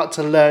start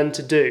to learn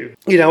to do.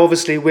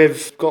 Obviously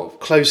we've got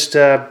close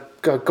to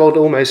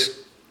almost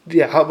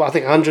I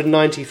think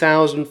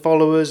 190,000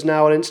 followers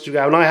now on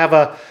Instagram, and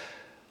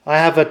I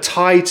have a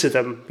tie to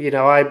them.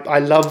 I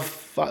love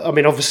I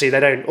mean, obviously they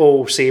don't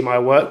all see my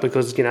work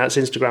because, that's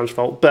Instagram's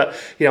fault. But,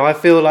 I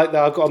feel like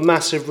that I've got a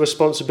massive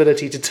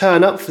responsibility to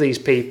turn up for these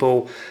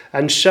people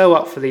and show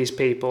up for these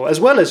people as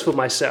well as for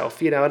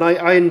myself, and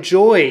I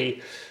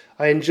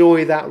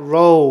enjoy that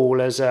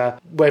role as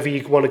whether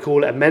you want to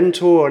call it a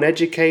mentor or an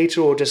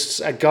educator or just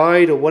a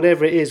guide or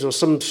whatever it is, or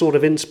some sort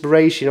of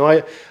inspiration.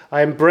 I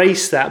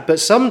embrace that. But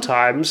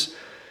sometimes,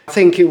 I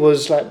think it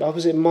was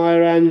was it Maya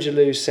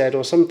Angelou said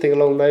or something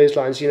along those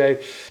lines,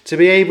 to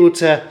be able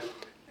to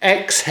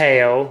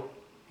exhale,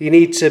 you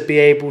need to be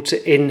able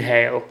to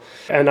inhale.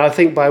 And I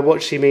think by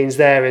what she means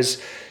there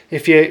is,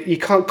 if you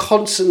can't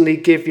constantly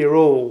give your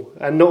all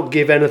and not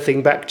give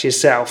anything back to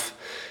yourself.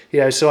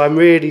 So I'm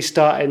really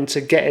starting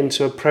to get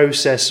into a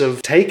process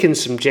of taking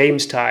some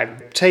James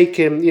time.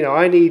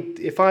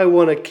 If I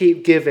want to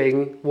keep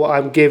giving what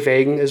I'm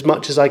giving as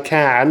much as I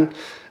can and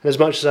as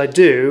much as I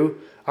do,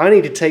 I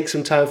need to take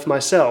some time for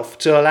myself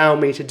to allow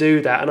me to do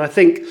that. And I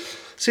think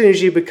as soon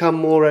as you become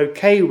more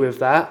okay with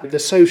that, the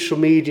social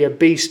media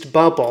beast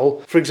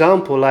bubble, for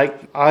example,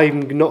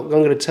 I'm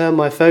going to turn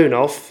my phone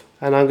off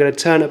and I'm going to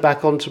turn it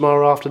back on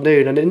tomorrow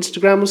afternoon, and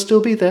Instagram will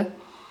still be there.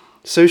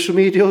 Social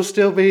media will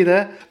still be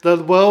there. The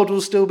world will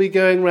still be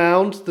going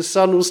round. The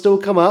sun will still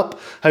come up,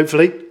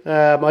 hopefully.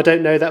 I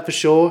don't know that for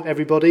sure,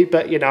 everybody,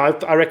 but,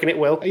 I reckon it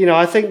will.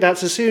 I think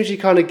that's as soon as you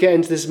kind of get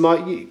into this,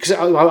 because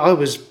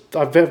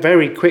I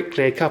very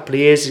quickly, a couple of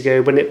years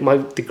ago, when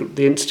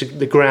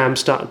the gram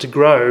started to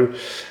grow,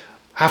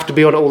 I have to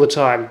be on it all the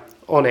time.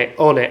 On it.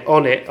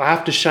 I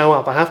have to show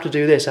up. I have to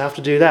do this. I have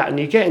to do that. And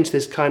you get into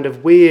this kind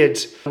of weird,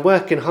 I'm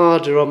working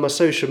harder on my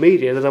social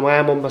media than I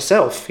am on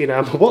myself.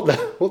 What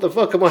the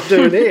fuck am I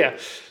doing here?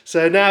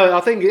 So now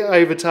I think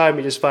over time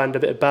you just find a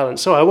bit of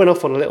balance. Sorry, I went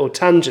off on a little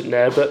tangent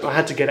there, but I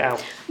had to get it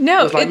out. No,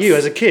 I was like you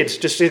as a kid,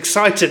 just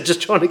excited,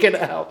 just trying to get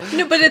it out.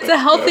 No, but it's a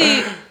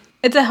healthy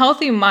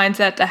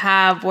mindset to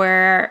have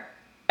where,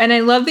 and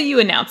I love that you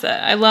announce it.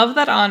 I love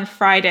that on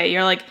Friday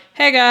you're like,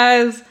 hey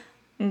guys,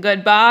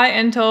 goodbye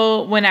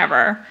until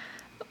whenever.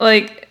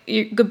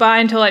 Goodbye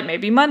until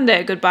maybe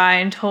Monday. Goodbye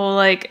until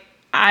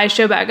I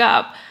show back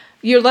up.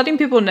 You're letting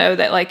people know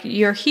that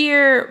you're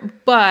here,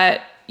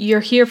 but you're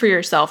here for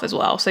yourself as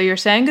well. So you're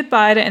saying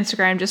goodbye to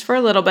Instagram just for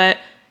a little bit.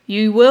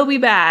 You will be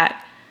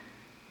back,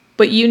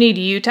 but you need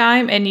you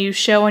time, and you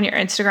show on your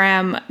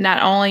Instagram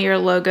not only your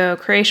logo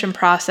creation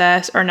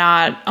process, or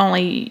not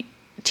only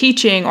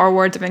teaching or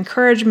words of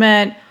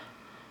encouragement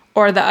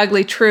or the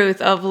ugly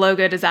truth of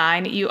logo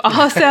design. You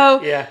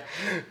also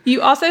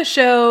you also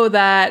show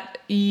that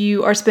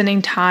you are spending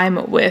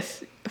time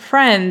with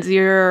friends,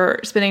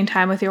 you're spending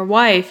time with your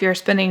wife, you're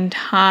spending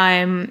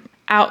time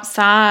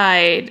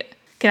outside.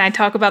 Can I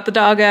talk about the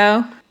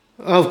doggo?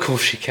 Oh, of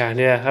course you can,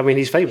 yeah. I mean,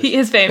 he's famous. He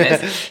is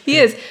famous. He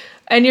is.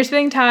 And you're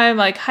spending time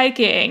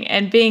hiking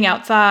and being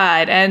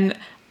outside. And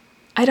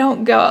I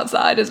don't go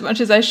outside as much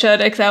as I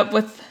should, except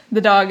with the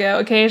doggo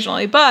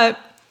occasionally. But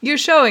you're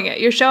showing it.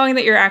 You're showing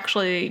that you're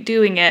actually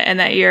doing it, and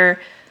that you're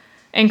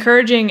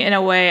encouraging, in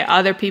a way,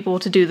 other people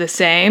to do the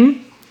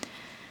same.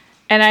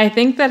 And I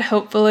think that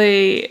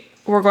hopefully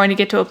we're going to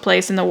get to a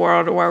place in the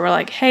world where we're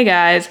like, hey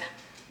guys,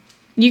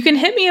 you can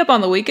hit me up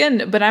on the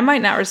weekend, but I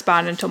might not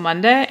respond until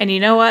Monday. And you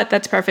know what?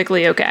 That's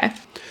perfectly okay.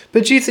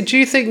 But do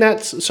you think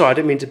that's... Sorry, I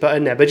didn't mean to butt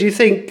in there. But do you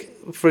think,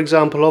 for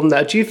example, on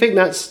that, do you think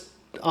that's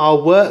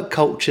our work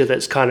culture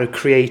that's kind of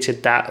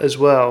created that as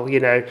well?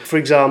 For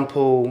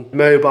example,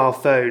 mobile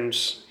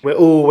phones, we're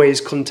always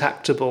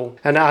contactable.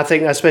 And I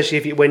think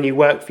especially when you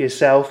work for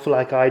yourself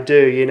like I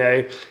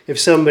do, if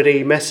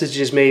somebody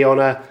messages me on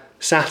a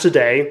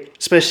Saturday,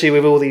 especially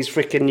with all these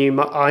freaking new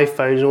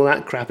iPhones and all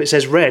that crap, it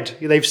says read.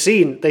 They've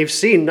seen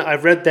that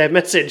I've read their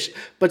message,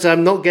 but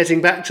I'm not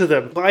getting back to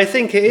them. But I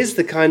think it is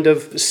the kind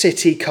of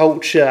city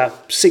culture,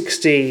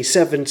 60,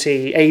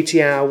 70,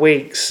 80-hour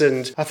weeks.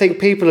 And I think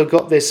people have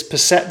got this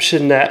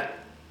perception that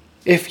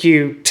if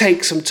you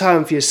take some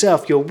time for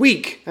yourself, you're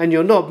weak and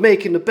you're not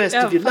making the best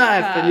of your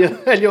life,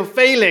 and you're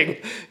failing.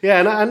 Yeah,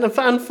 and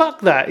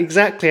fuck that,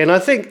 exactly. And I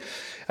think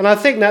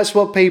that's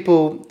what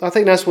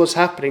that's what's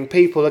happening.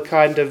 People are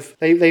kind of,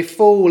 they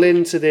fall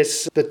into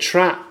the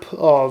trap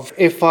of,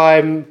 if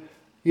I'm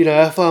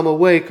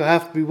awake, I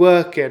have to be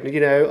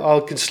working, I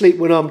can sleep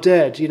when I'm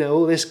dead,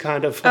 all this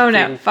kind of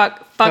fucking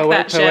fuck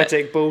that poetic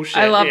shit. Bullshit.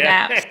 I love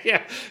naps.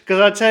 Yeah,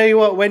 because I tell you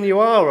what, when you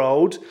are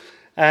old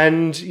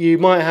and you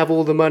might have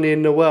all the money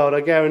in the world,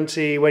 I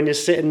guarantee when you're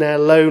sitting there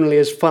lonely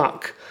as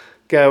fuck,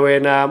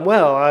 going,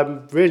 well,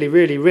 I'm really,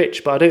 really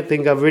rich, but I don't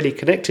think I've really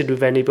connected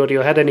with anybody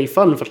or had any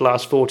fun for the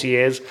last 40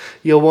 years,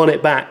 you'll want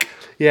it back.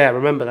 Yeah,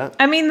 remember that.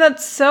 I mean,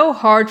 that's so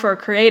hard for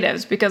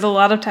creatives, because a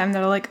lot of time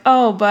they're like,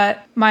 oh,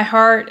 but my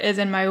heart is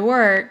in my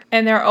work,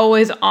 and they're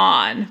always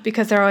on,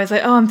 because they're always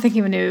like, oh, I'm thinking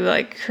of a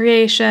new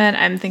creation,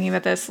 I'm thinking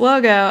about this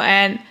logo.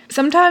 And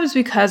sometimes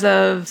because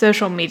of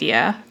social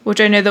media, which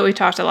I know that we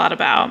talked a lot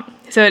about,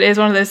 so it is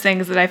one of those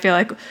things that I feel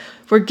like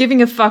we're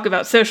giving a fuck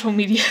about social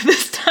media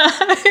this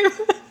time.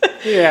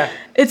 Yeah.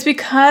 It's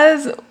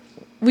because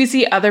we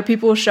see other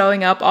people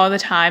showing up all the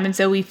time, and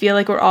so we feel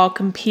like we're all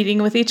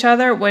competing with each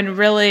other, when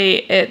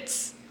really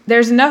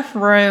there's enough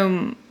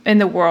room in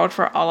the world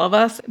for all of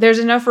us. There's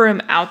enough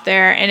room out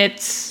there, and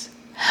it's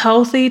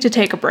healthy to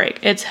take a break.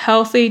 It's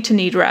healthy to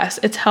need rest.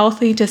 It's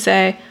healthy to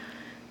say,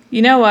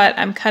 you know what,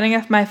 I'm cutting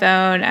off my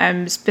phone.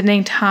 I'm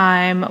spending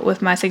time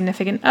with my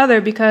significant other,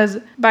 because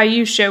by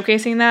you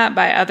showcasing that,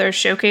 by others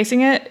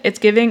showcasing it, it's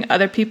giving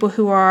other people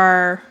who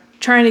are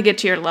trying to get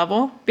to your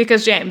level,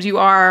 because James, you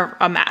are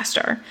a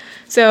master.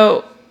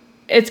 So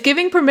it's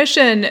giving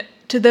permission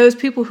to those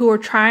people who are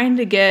trying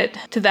to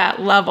get to that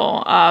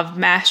level of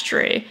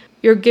mastery.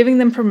 You're giving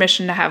them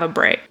permission to have a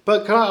break.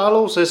 But I'll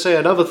also say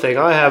another thing.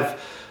 I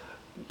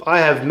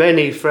have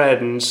many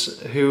friends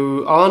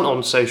who aren't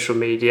on social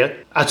media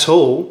at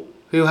all,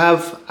 who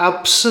have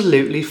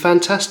absolutely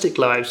fantastic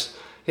lives.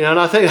 You know, and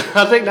I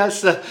think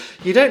that's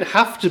you don't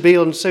have to be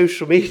on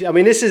social media. I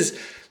mean, this is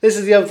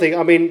the other thing.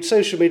 I mean,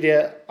 social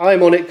media,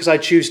 I'm on it because I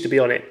choose to be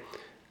on it.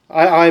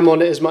 I'm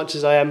on it as much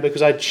as I am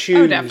because I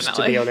choose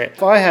to be on it.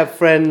 If I have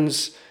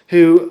friends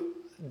who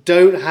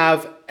don't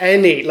have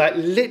any, like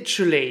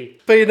literally,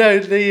 but you know,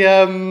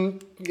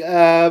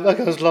 I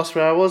was lost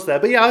where I was there.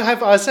 But yeah, I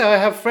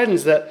have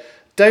friends that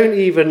don't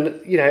even,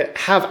 you know,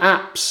 have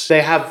apps.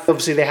 They have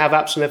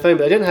apps on their phone,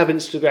 but they don't have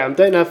Instagram,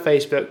 don't have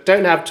Facebook,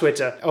 don't have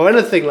Twitter or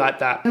anything like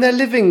that. And they're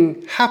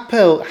living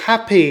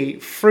happy,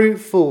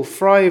 fruitful,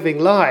 thriving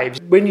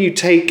lives. When you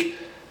take,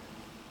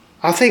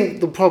 I think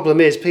the problem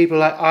is people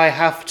are like, I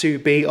have to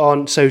be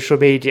on social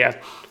media.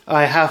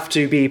 I have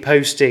to be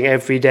posting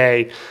every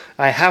day.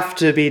 I have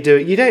to be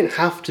doing... You don't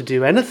have to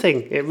do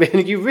anything.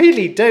 You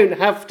really don't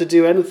have to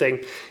do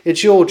anything.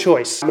 It's your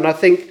choice. And I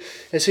think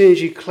as soon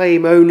as you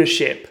claim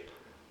ownership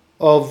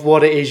of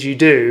what it is you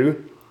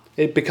do,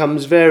 it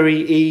becomes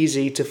very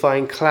easy to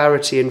find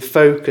clarity and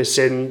focus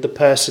in the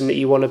person that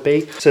you want to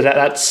be. So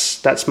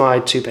that's my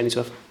 2 pennies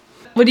worth.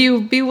 Would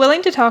you be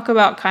willing to talk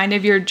about kind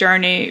of your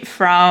journey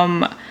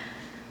from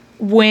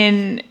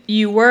when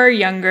you were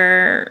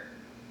younger,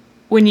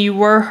 when you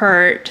were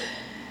hurt?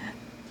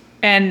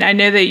 And I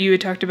know that you had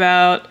talked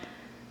about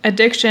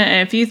addiction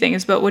and a few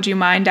things, but would you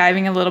mind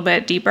diving a little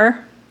bit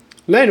deeper?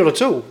 No, not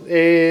at all.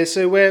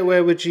 So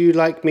where would you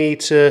like me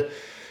to...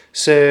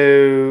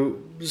 So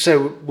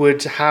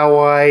would how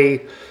I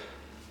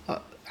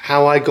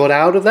got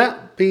out of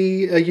that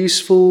be a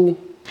useful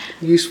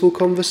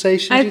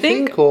conversation, do you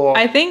think? Or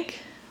I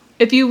think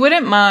if you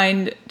wouldn't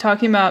mind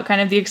talking about kind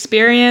of the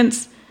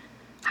experience,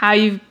 how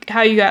you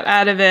got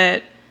out of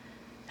it,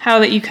 how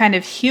that you kind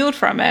of healed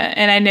from it.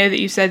 And I know that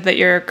you said that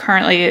you're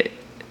currently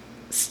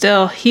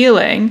still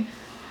healing.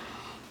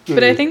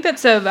 But I think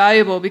that's so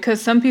valuable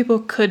because some people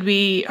could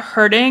be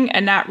hurting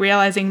and not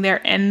realizing they're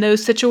in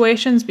those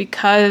situations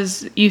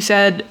because you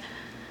said,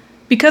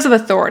 because of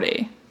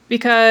authority.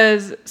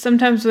 Because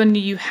sometimes when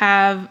you're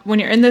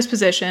in those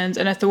positions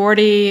and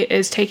authority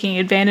is taking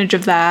advantage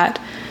of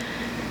that,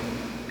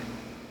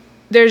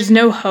 there's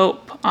no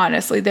hope,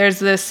 honestly. There's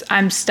this,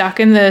 I'm stuck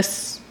in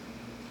this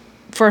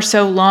for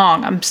so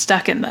long. I'm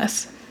stuck in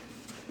this.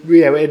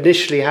 Yeah, it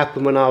initially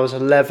happened when I was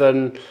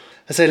 11.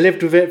 I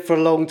lived with it for a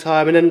long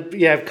time, and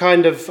then I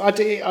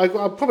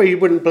probably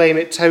wouldn't blame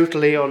it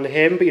totally on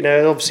him, but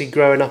obviously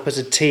growing up as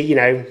a teen,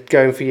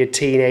 going for your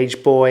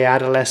teenage boy,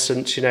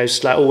 adolescence,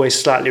 always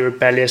slightly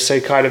rebellious,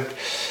 so kind of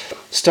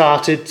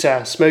started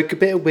to smoke a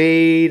bit of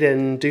weed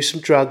and do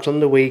some drugs on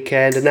the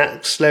weekend, and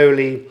that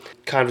slowly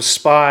kind of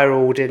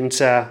spiraled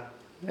into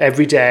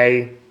every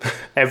day,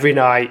 every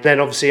night. Then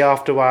obviously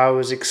after a while I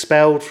was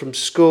expelled from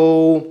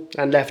school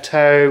and left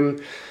home.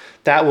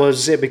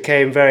 It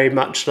became very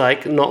much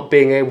like not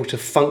being able to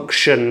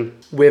function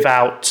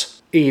without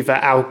either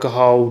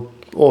alcohol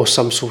or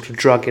some sort of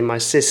drug in my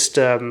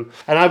system.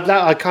 And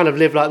I kind of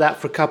lived like that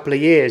for a couple of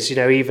years,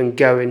 even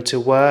going to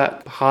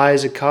work, high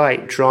as a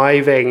kite,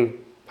 driving,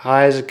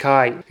 high as a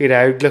kite.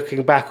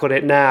 Looking back on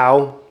it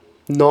now,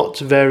 not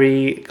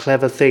very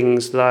clever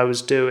things that I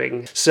was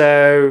doing.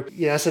 So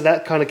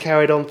that kind of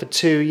carried on for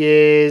 2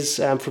 years,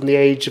 from the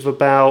age of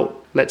about,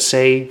 let's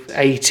say,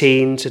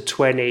 18 to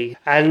 20.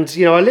 And,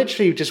 I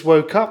literally just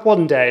woke up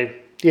one day,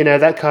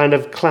 that kind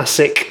of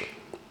classic,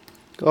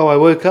 I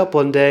woke up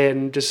one day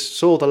and just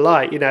saw the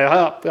light.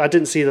 I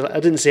didn't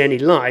see any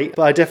light,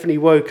 but I definitely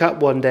woke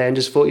up one day and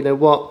just thought,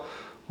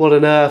 what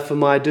on earth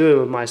am I doing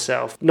with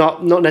myself?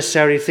 Not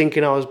necessarily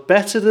thinking I was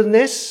better than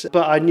this,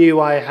 but I knew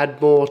I had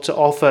more to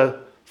offer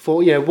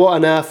for, what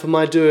on earth am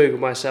I doing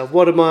with myself?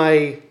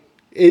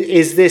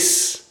 Is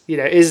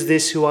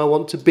this who I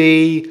want to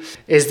be?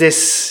 Is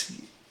this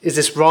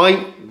right?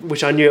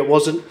 Which I knew it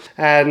wasn't.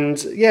 And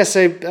I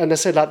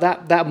said like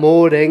that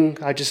morning,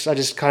 I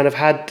just kind of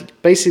had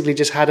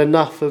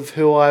enough of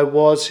who I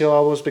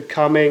was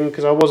becoming,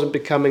 because I wasn't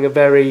becoming a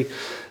very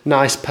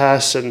nice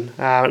person,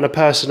 and a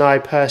person I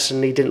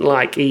personally didn't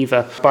like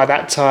either. By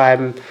that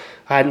time,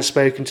 I hadn't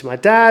spoken to my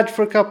dad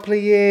for a couple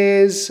of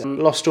years,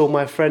 lost all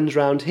my friends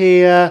around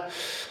here.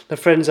 The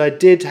friends I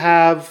did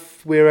have,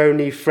 we were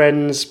only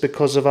friends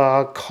because of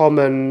our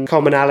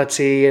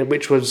commonality,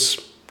 which was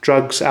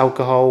drugs,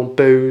 alcohol,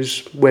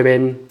 booze,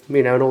 women,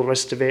 and all the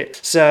rest of it.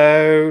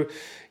 So,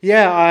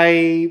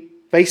 I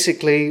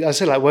basically, I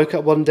said, like, woke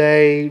up one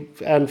day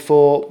and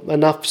thought,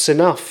 enough's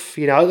enough.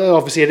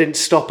 Obviously I didn't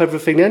stop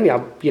everything then.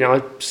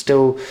 I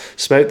still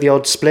smoke the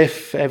odd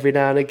spliff every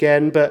now and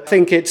again, but I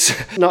think it's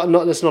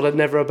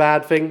never a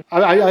bad thing.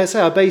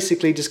 I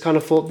basically just kind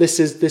of thought, this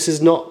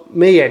is not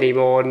me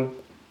anymore, and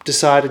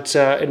decided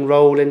to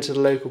enroll into the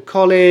local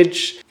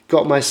college.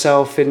 Got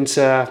myself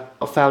into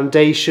a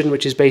foundation,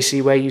 which is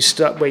basically where you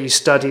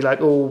study like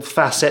all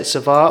facets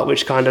of art,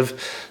 which kind of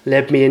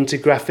led me into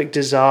graphic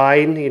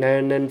design,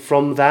 and then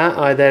from that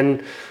I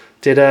then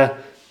did a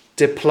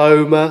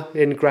diploma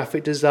in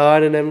graphic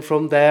design, and then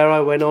from there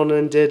I went on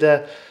and did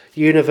a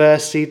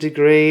university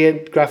degree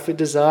in graphic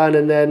design,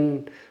 and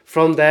then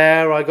from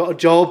there I got a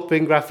job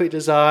in graphic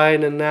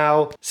design, and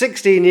now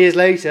 16 years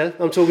later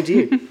I'm talking to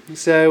you.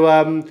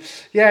 So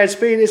it's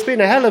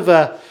been a hell of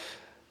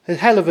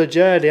a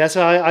journey.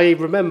 So I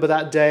remember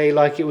that day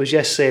like it was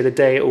yesterday, the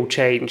day it all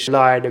changed.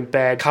 Lying in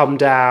bed, come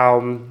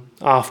down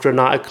after a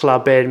night of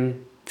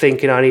clubbing,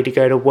 thinking I need to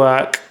go to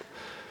work,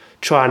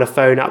 trying to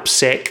phone up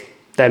sick,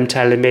 them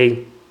telling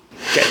me,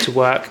 get to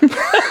work.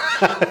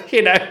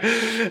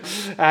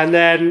 And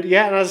then,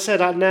 and as I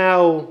said, like,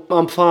 now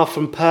I'm far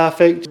from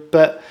perfect,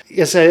 but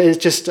it's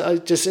just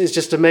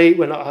amazing.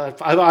 When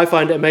I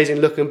find it amazing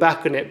looking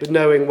back on it, but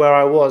knowing where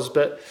I was.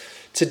 But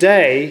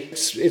today,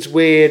 it's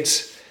weird.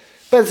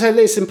 But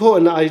it's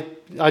important that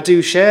I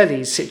do share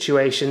these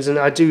situations, and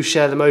I do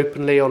share them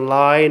openly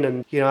online.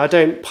 And I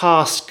don't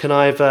past can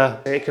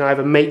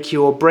either make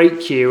you or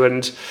break you.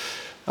 And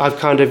I've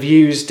kind of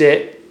used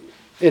it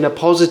in a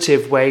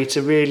positive way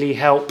to really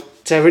help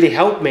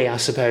me, I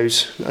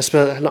suppose.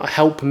 Not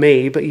help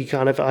me, but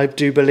I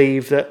do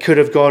believe that could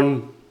have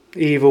gone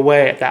either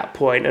way at that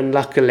point. And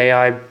luckily,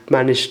 I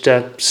managed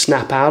to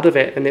snap out of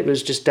it, and it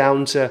was just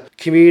down to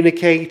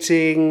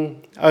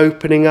communicating,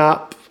 opening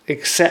up,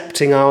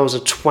 accepting I was a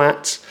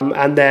twat,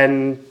 and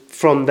then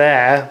from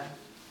there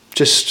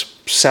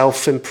just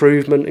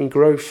self-improvement and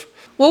growth.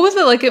 What was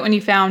it like when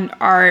you found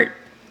art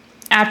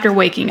after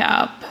waking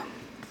up?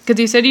 Because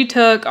you said you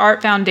took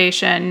art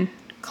foundation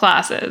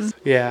classes.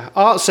 Yeah,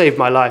 art saved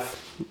my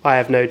life. I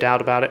have no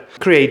doubt about it.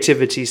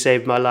 Creativity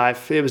saved my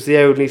life. It was the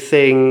only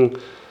thing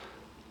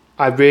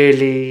I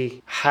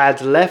really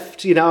had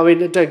left.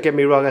 Don't get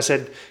me wrong, I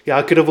said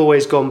I could have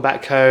always gone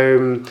back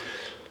home.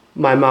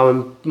 My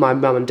mum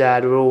and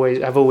dad have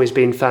always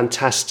been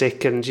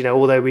fantastic, and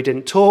although we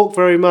didn't talk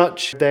very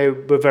much, they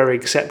were very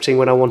accepting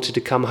when I wanted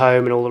to come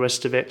home and all the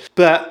rest of it.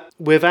 But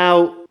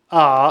without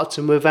art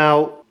and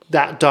without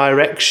that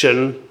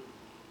direction,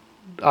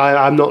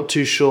 I'm not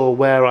too sure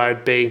where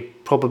I'd be.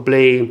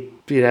 Probably,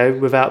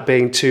 without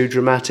being too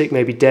dramatic,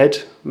 maybe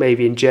dead,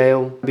 maybe in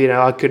jail.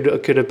 I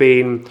could have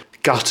been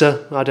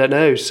gutter, I don't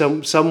know,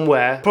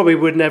 somewhere. Probably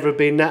would never have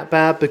been that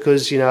bad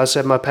because, I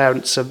said my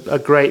parents are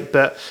great,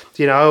 but,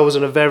 I was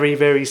on a very,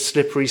 very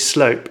slippery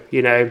slope,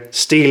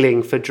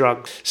 stealing for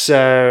drugs.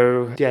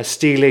 So,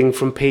 stealing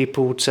from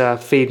people to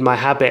feed my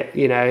habit,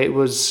 it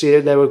was,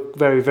 there were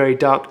very, very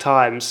dark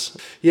times.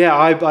 Yeah,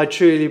 I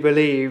truly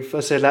believe,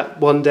 I said that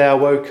one day I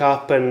woke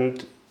up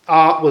and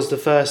art was the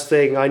first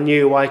thing I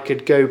knew I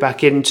could go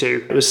back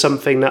into. It was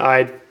something that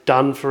I'd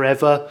done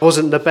forever. I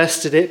wasn't the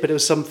best at it, but it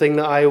was something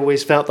that I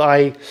always felt that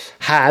I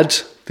had,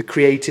 the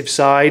creative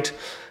side.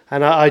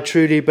 And I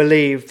truly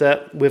believe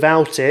that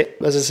without it,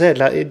 as I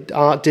said,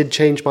 art did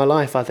change my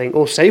life, I think,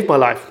 or save my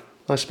life,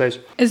 I suppose.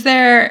 Is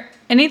there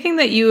anything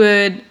that you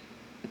would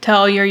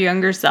tell your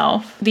younger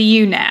self, the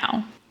you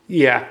now?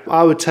 Yeah,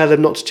 I would tell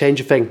him not to change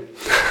a thing.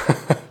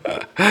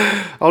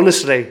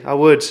 Honestly, I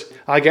would.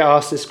 I get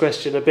asked this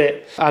question a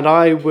bit, and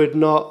I would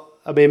not.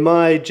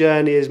 My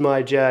journey is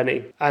my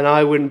journey, and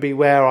I wouldn't be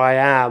where I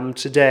am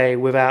today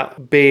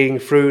without being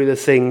through the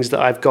things that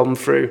I've gone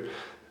through.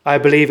 I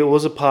believe it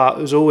was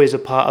always a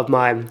part of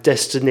my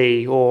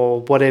destiny,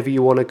 or whatever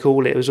you want to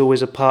call it. It was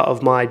always a part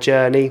of my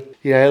journey.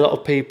 A lot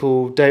of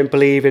people don't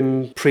believe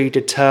in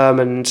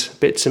predetermined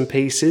bits and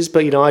pieces,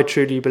 but I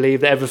truly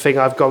believe that everything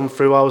I've gone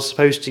through, I was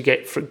supposed to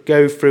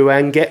go through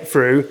and get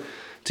through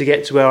to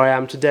get to where I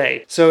am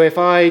today. So if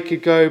I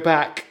could go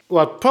back,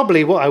 well,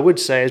 probably what I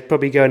would say is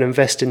probably go and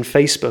invest in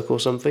Facebook or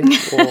something,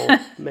 or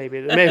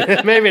maybe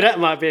that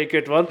might be a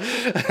good one.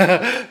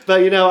 But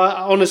I,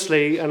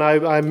 honestly, and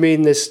I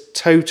mean this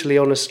totally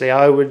honestly,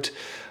 I would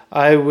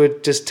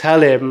just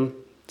tell him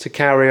to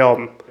carry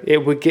on.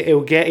 It will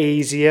get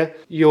easier.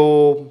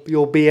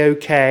 You'll be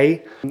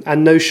okay,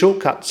 and no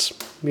shortcuts.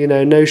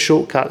 No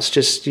shortcuts.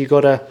 Just you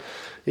gotta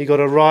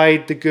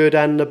ride the good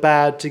and the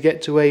bad to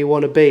get to where you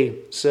want to be.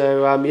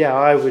 So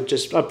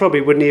I probably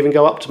wouldn't even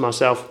go up to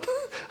myself.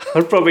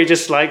 I'd probably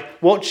just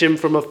watch him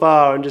from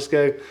afar and just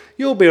go,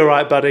 "You'll be all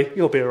right, buddy.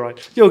 You'll be all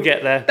right. You'll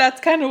get there."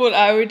 That's kind of what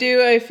I would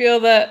do. I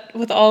feel that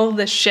with all of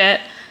this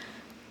shit,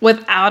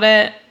 without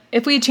it,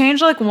 if we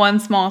change one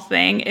small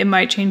thing, it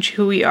might change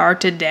who we are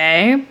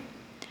today.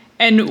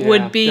 And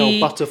would be the old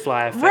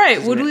butterfly effect,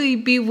 right? Would we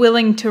be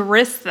willing to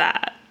risk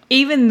that,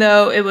 even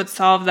though it would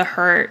solve the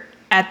hurt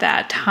at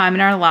that time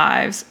in our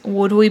lives?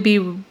 Would we be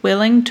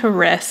willing to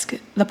risk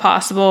the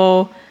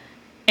possible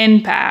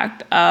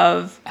impact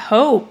of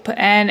hope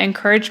and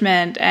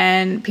encouragement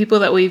and people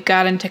that we've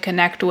gotten to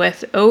connect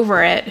with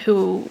over it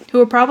who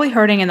are probably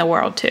hurting in the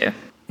world too.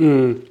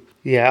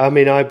 Yeah, I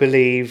mean, I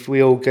believe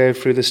we all go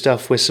through the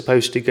stuff we're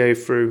supposed to go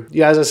through.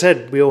 Yeah, as I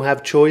said, we all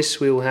have choice.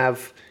 We all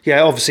have,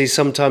 obviously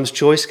sometimes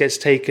choice gets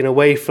taken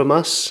away from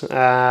us.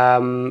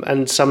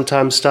 And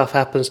sometimes stuff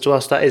happens to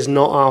us that is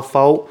not our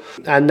fault.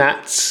 And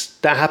that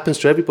happens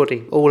to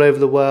everybody all over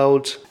the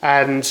world.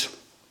 And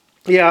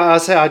yeah,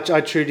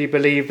 I truly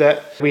believe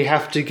that we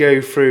have to go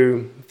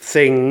through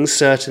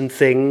certain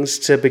things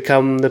to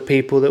become the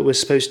people that we're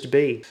supposed to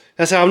be.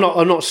 I say I'm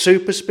not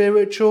super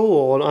spiritual,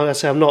 or I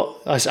say I'm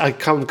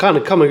kind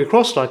of coming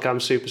across like I'm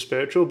super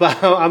spiritual,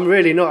 but I'm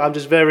really not. I'm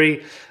just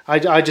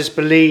I just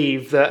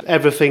believe that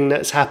everything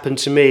that's happened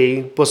to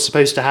me was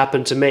supposed to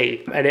happen to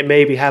me, and it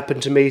maybe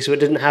happened to me so it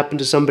didn't happen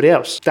to somebody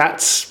else.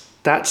 That's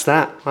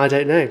that. I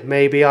don't know.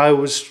 Maybe I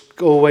was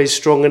always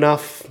strong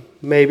enough.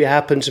 Maybe it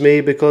happened to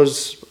me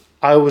because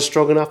I was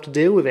strong enough to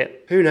deal with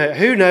it. Who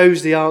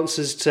knows the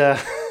answers to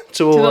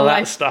all of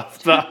that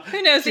stuff? But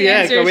who knows the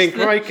answers? I mean,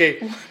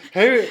 crikey.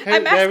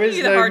 There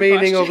is no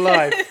meaning of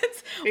life.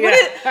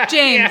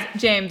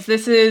 James,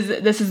 this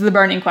is the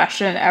burning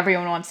question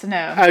everyone wants to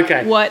know.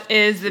 Okay. What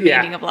is the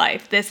meaning of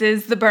life? This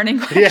is the burning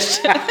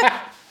question.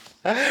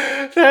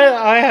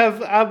 I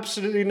have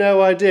absolutely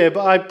no idea,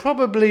 but I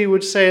probably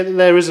would say that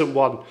there isn't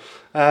one.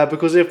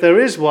 Because if there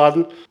is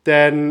one,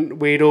 then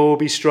we'd all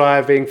be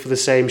striving for the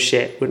same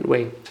shit, wouldn't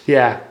we?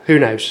 Yeah, who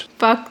knows?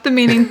 Fuck the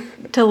meaning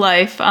to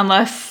life,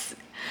 unless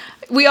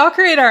we all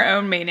create our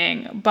own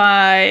meaning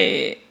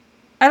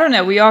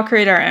we all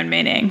create our own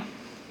meaning.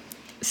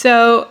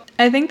 So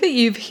I think that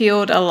you've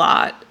healed a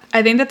lot.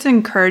 I think that's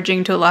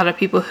encouraging to a lot of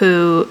people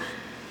who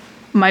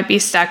might be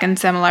stuck in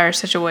similar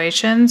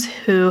situations,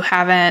 who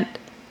haven't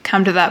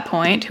come to that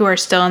point, who are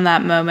still in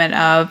that moment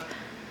of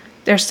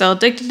they're still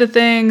addicted to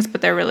things,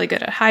 but they're really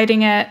good at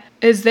hiding it.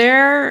 Is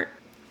there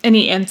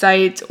any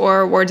insights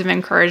or words of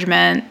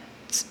encouragement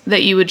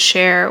that you would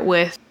share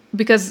with,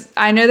 because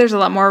I know there's a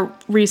lot more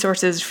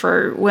resources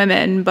for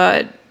women,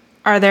 but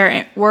are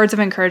there words of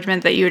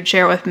encouragement that you would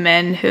share with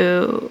men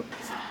who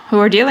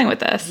are dealing with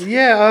this?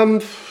 Yeah,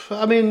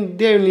 I mean,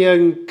 the only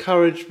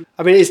encouragement,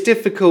 I mean, it's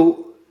difficult.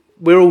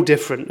 We're all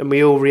different and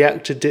we all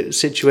react to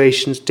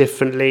situations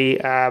differently,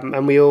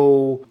 and we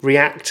all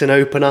react and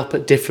open up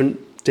at different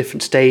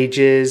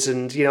stages.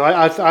 And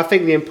I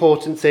think the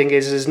important thing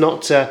is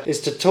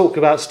to talk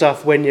about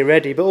stuff when you're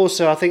ready, but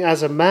also I think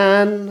as a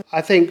man,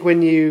 I think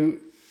when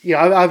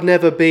I've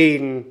never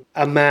been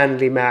a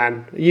manly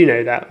man,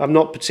 that I'm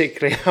not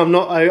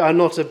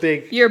a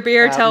big, your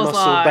beard tells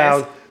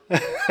lies.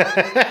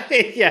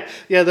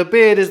 The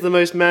beard is the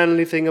most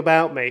manly thing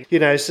about me,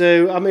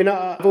 so I mean,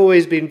 I've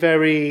always been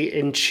very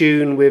in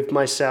tune with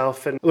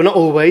myself, and well, not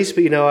always,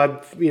 but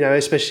I've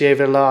especially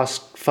over the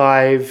last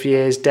 5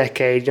 years,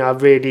 decade,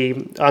 I've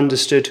really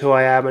understood who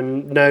I am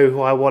and know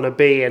who I want to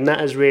be, and that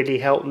has really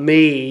helped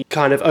me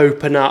kind of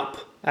open up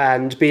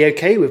and be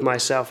okay with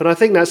myself. And I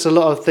think that's a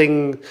lot of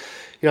thing.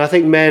 I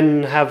think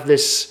men have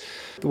this,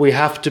 we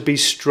have to be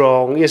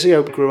strong. Yes,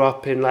 grew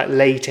up in like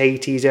late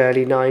 80s,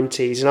 early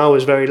 90s, and I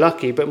was very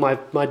lucky. But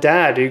my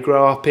dad, who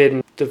grew up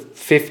in the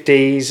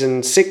 50s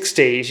and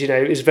 60s,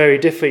 is very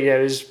different.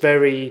 Is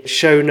very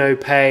show no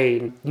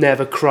pain,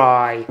 never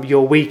cry.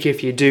 You're weak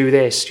if you do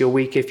this, you're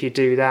weak if you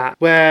do that.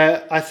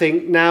 Where I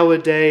think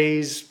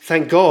nowadays,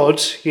 thank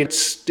God,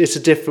 it's a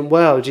different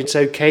world. It's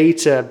okay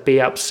to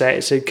be upset.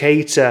 It's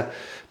okay to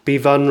be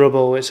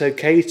vulnerable. It's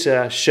okay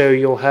to show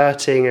you're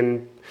hurting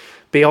and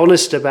be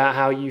honest about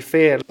how you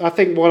feel. I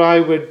think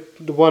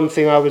the one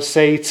thing I would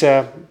say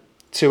to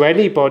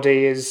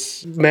anybody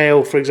is,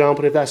 male, for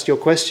example, if that's your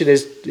question,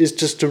 is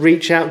just to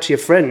reach out to your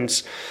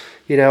friends,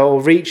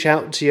 or reach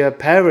out to your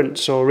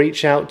parents, or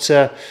reach out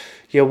to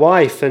your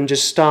wife and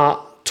just start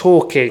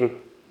talking.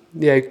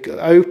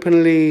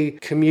 Openly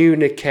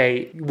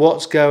communicate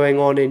what's going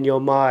on in your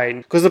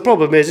mind. Because the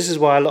problem is, this is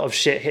why a lot of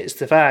shit hits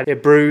the fan.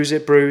 It brews,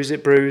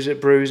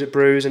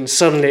 and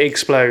suddenly it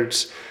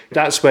explodes.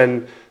 That's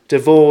when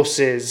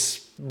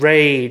divorces,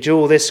 rage,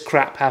 all this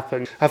crap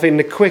happens. I think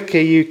the quicker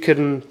you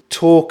can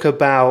talk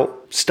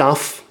about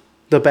stuff,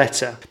 the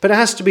better. But it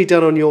has to be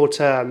done on your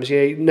terms.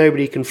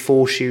 Nobody can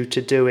force you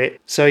to do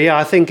it. So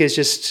I think it's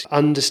just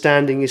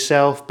understanding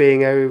yourself,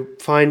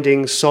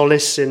 finding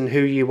solace in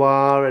who you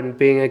are and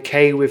being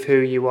okay with who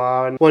you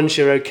are. And once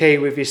you're okay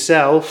with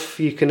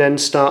yourself, you can then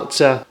start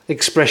to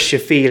express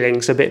your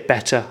feelings a bit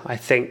better, I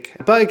think.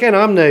 But again,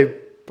 I'm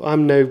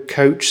no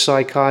coach,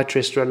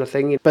 psychiatrist or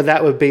anything, but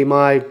that would be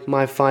my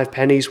 5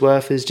 pennies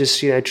worth, is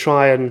just,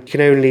 try, and you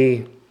can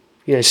only,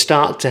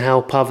 start to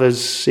help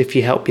others if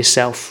you help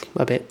yourself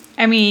a bit.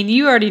 I mean,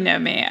 you already know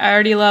me. I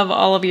already love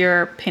all of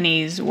your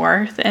pennies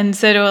worth, and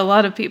so do a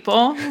lot of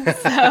people.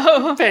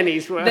 So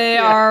pennies worth.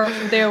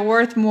 They're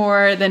worth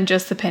more than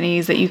just the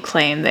pennies that you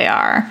claim they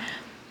are.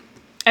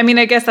 I mean,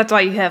 I guess that's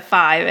why you have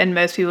 5 and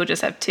most people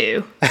just have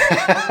 2.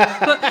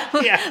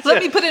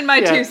 Let me put in my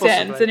 2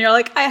 cents. And you're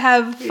like, I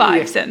have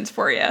 5 cents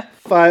for you.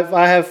 5.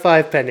 I have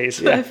 5 pennies.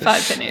 Yeah.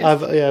 5 pennies.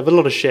 I have a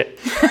lot of shit.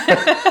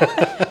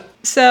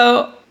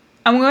 So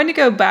I'm going to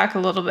go back a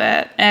little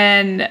bit.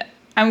 And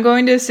I'm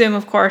going to assume,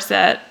 of course,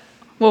 that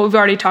what we've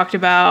already talked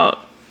about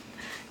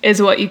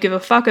is what you give a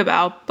fuck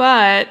about.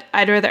 But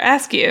I'd rather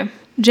ask you,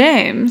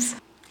 James.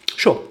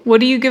 Sure.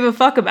 What do you give a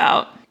fuck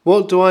about?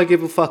 What do I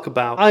give a fuck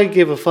about? I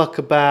give a fuck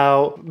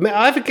about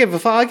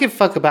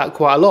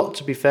quite a lot,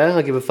 to be fair.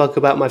 I give a fuck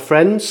about my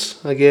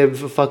friends. I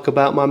give a fuck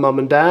about my mum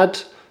and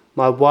dad,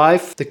 my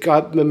wife.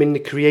 I'm in the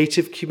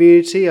creative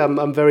community.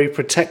 I'm very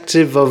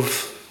protective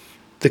of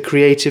the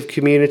creative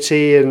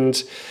community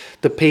and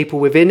the people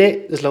within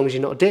it, as long as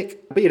you're not a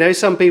dick. But,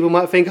 some people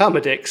might think I'm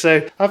a dick.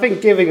 So I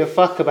think giving a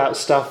fuck about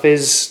stuff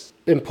is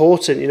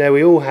important.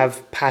 We all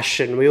have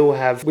passion. We all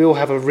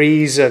have a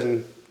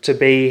reason to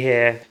be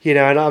here,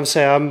 and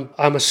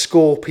I'm a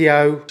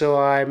Scorpio, so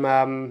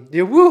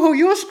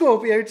you're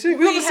Scorpio too.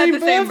 We have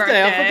the same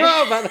birthday. I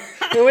forgot about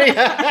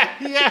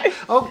that.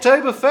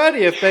 October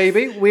 30th,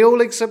 baby.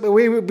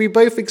 We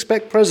both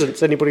expect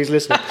presents. Anybody's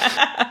listening?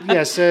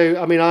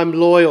 So I'm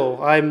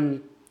loyal.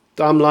 I'm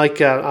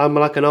like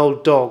an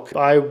old dog.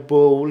 I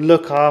will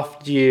look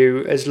after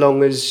you as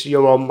long as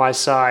you're on my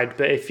side.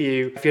 But if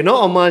you're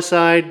not on my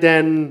side,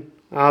 then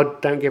I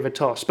don't give a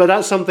toss. But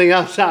that's something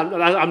else.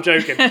 I'm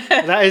joking.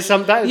 That is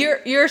something.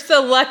 You're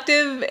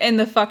selective in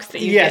the fucks that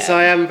you give. Yes,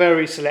 I am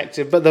very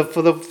selective. But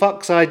for the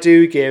fucks I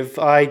do give,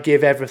 I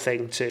give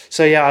everything to.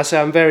 So I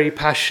say I'm very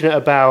passionate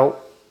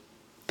about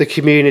the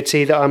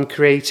community that I'm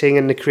creating,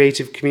 and the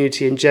creative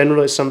community in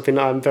general is something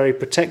that I'm very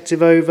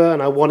protective over,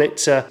 and I want it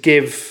to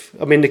give.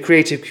 The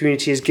creative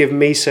community has given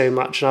me so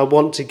much, and I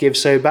want to give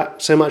so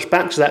much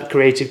back to that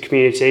creative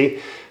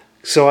community.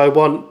 So I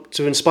want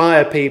to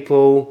inspire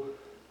people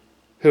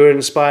who are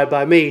inspired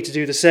by me to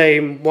do the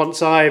same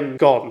once I'm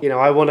gone.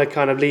 I want to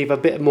kind of leave a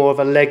bit more of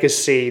a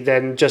legacy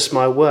than just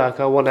my work.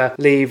 I want to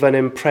leave an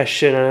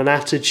impression and an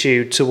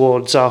attitude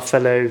towards our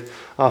fellow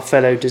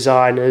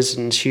designers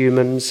and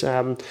humans.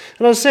 And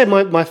as I said,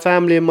 my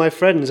family and my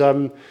friends,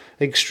 I'm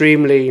give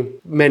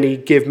many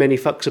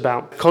fucks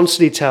about. I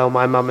constantly tell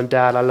my mum and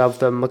dad I love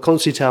them. I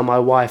constantly tell my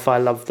wife I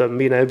love them,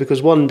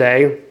 because one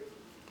day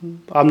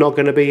I'm not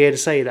going to be here to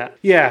say that.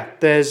 Yeah,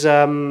 there's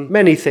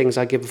many things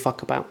I give a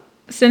fuck about.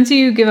 Since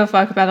you give a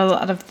fuck about a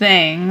lot of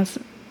things,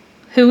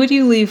 who would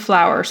you leave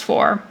flowers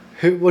for?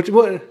 What?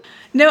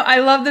 No, I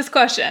love this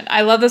question.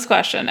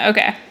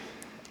 Okay.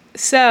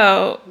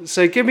 So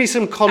give me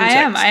some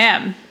context. I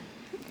am.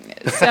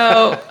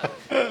 So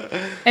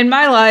in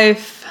my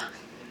life,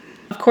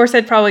 of course,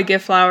 I'd probably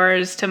give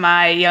flowers to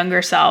my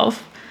younger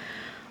self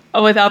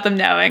without them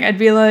knowing. I'd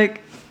be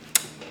like,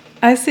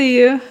 I see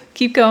you.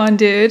 Keep going,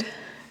 dude.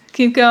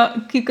 Keep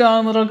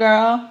going, little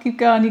girl. Keep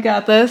going. You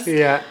got this.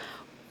 Yeah.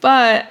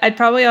 But I'd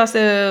probably I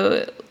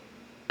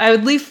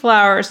would leave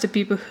flowers to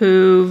people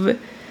who've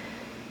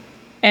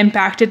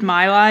impacted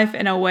my life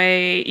in a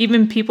way,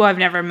 even people I've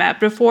never met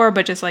before,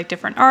 but just like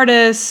different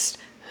artists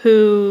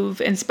who've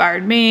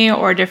inspired me,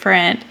 or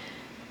different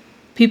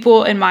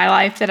people in my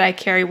life that I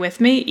carry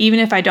with me, even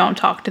if I don't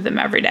talk to them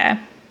every day.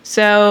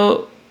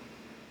 So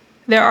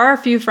there are a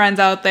few friends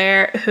out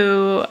there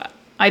who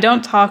I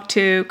don't talk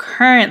to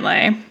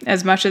currently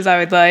as much as I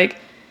would like,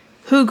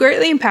 who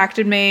greatly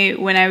impacted me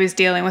when I was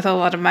dealing with a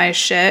lot of my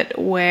shit,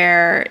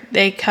 where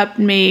they kept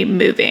me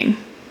moving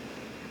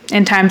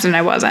in times when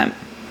I wasn't.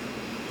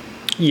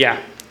 Yeah.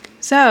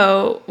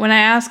 So when I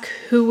ask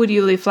who would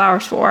you leave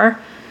flowers for,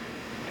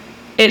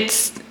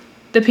 it's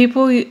the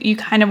people you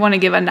kind of want to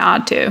give a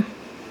nod to,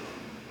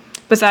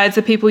 besides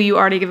the people you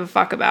already give a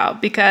fuck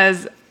about,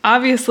 because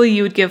obviously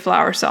you would give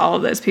flowers to all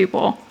of those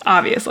people.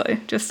 Obviously.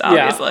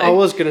 Yeah, I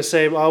was gonna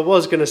say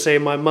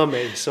my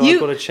mummy, so I've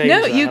got to change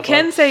that. No, you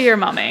can say your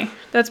mummy.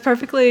 That's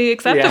perfectly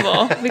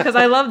acceptable because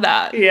I love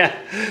that. Yeah.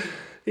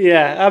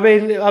 I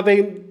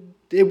mean,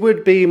 it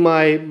would be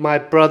my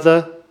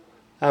brother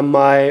and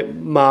my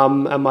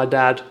mum and my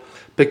dad,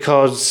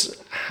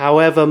 because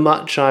however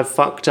much I've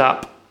fucked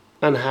up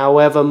and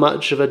however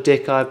much of a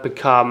dick I've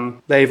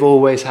become, they've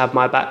always had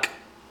my back.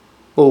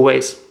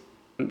 Always.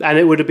 And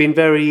it would have been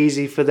very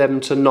easy for them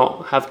to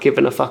not have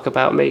given a fuck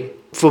about me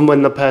from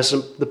when the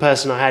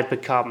person I had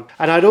become.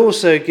 And I'd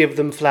also give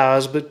them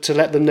flowers, but to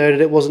let them know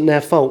that it wasn't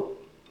their fault.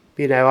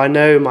 I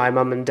know my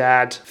mum and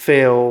dad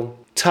feel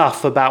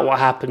tough about what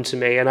happened to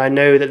me, and I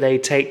know that they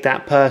take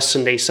that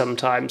personally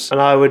sometimes. And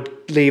I would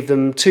leave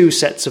them 2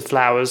 sets of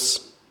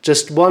flowers,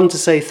 just one to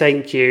say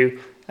thank you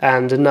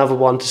and another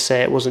one to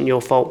say it wasn't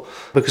your fault,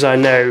 because I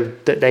know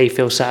that they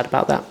feel sad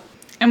about that.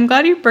 I'm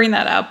glad you bring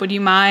that up. Would you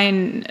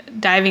mind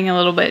diving a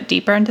little bit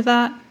deeper into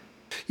that?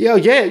 Yeah,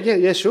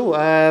 sure.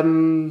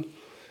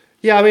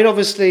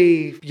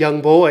 Obviously,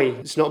 young boy,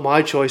 it's not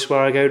my choice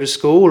where I go to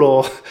school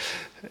or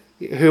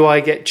who I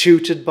get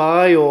tutored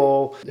by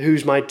or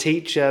who's my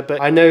teacher,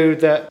 but I know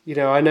that,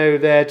 I know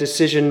their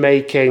decision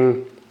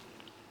making,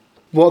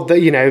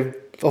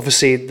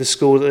 obviously the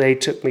school that they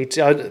took me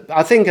to,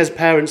 I think as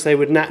parents they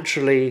would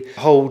naturally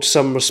hold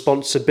some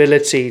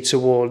responsibility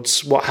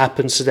towards what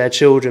happens to their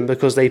children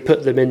because they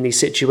put them in these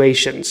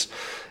situations.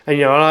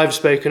 And, I've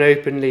spoken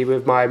openly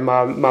with my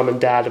mum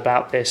and dad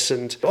about this,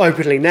 and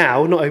openly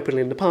now, not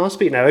openly in the past,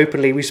 but,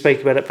 openly, we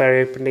speak about it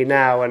very openly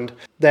now, and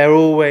I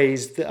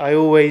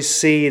always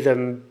see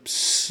them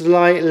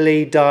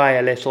slightly die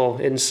a little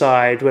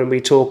inside when we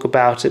talk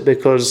about it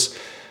because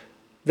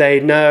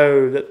they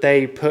know that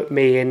they put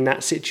me in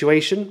that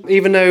situation,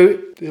 even though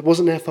it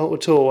wasn't their fault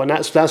at all. And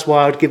that's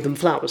why I'd give them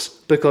flowers,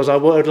 because I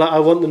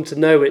want them to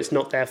know it's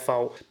not their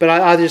fault. But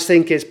I just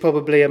think it's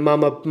probably a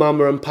mama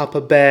and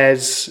papa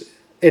bear's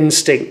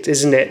instinct,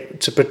 isn't it,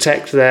 to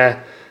protect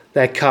their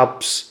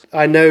cubs.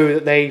 I know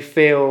that they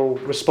feel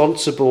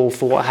responsible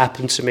for what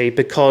happened to me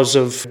because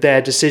of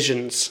their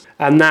decisions,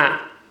 and that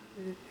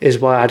is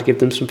why I'd give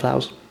them some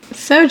flowers.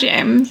 So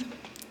James,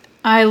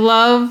 I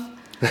love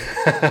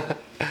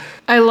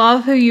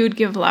who you would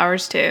give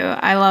flowers to.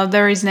 I love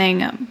the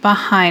reasoning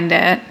behind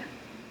it,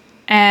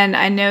 and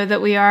I know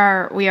that we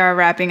are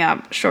wrapping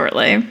up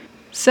shortly.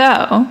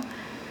 So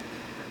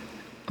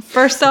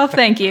first off,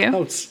 thank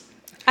you.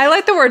 I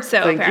like the word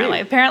so, apparently.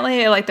 You.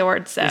 Apparently, I like the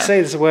word so. You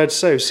say the word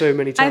so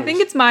many times. I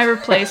think it's my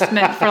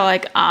replacement for,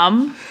 Like,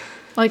 I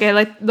like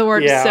the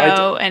word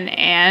so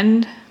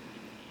and.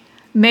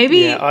 Maybe...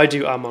 Yeah, I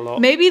do a lot.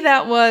 Maybe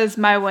that was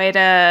my way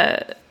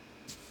to...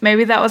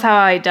 Maybe that was how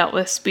I dealt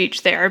with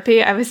speech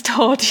therapy. I was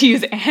told to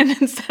use and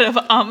instead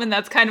of and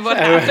that's kind of what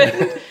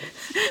happened.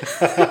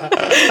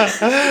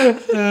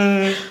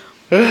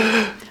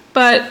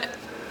 But...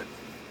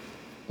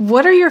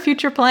 what are your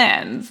future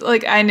plans?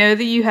 Like, I know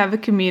that you have a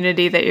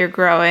community that you're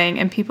growing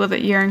and people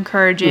that you're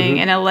encouraging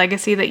and a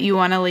legacy that you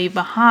want to leave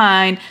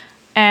behind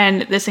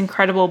and this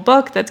incredible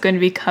book that's going to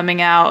be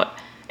coming out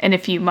in a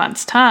few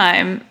months'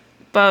 time.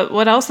 But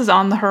what else is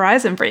on the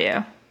horizon for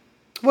you?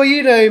 Well,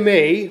 you know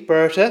me,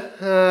 Berta.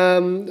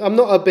 I'm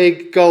not a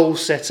big goal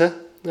setter.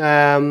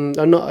 I'm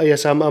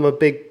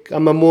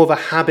more of a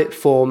habit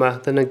former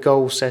than a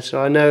goal setter.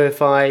 I know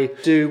if I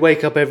do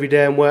wake up every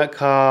day and work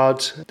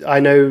hard,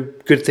 I know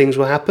good things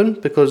will happen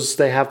because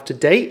they have to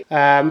date.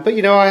 But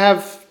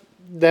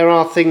there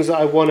are things that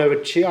I want to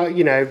achieve.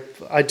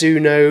 I do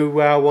know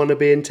where I want to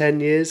be in 10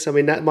 years. I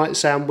mean, that might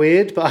sound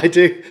weird, but I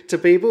do to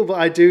people, but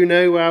I do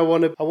know where I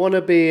want to. I want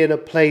to be in a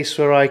place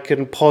where I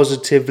can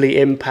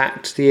positively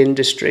impact the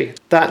industry.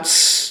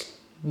 That's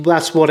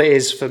what it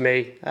is for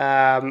me.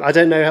 I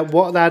don't know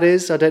what that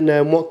is. I don't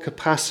know in what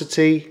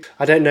capacity.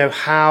 I don't know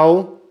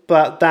how,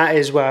 but that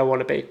is where I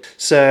want to be.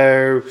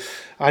 So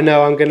I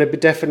know I'm going to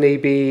definitely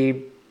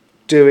be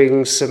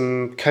doing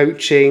some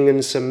coaching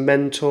and some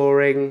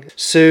mentoring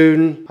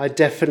soon. I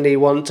definitely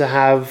want to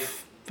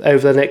have,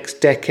 over the next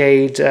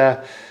decade,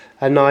 a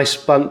nice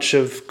bunch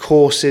of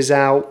courses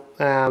out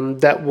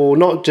that will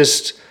not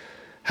just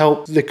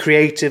help the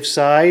creative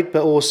side,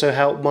 but also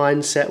help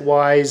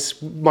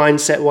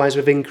mindset-wise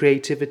within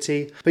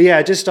creativity. But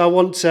yeah, I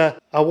want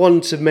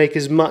to make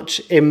as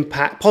much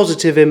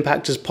positive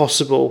impact as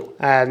possible,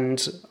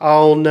 and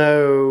I'll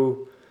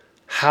know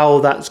how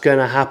that's going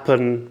to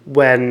happen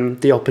when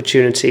the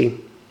opportunity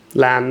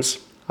lands.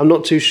 I'm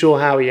not too sure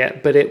how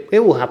yet, but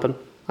it will happen.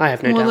 I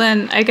have no doubt. Well,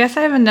 then I guess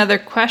I have another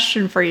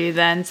question for you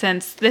then,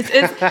 since this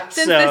is this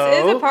is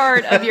a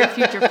part of your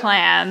future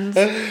plans.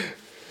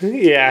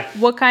 Yeah.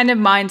 What kind of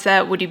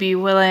mindset would you be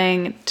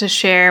willing to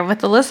share with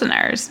the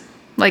listeners?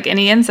 Like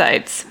any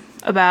insights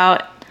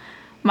about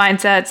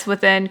mindsets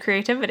within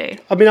creativity?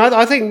 I mean,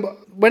 I think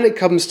when it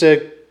comes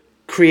to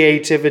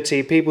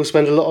creativity, people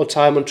spend a lot of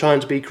time on trying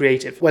to be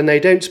creative when they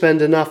don't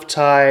spend enough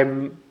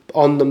time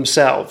on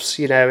themselves.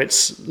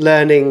 It's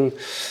learning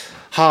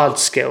hard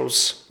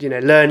skills,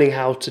 learning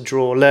how to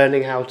draw,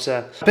 learning how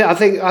to... But I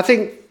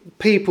think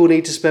people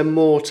need to spend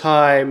more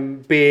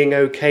time being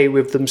okay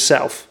with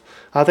themselves.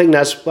 I think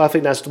that's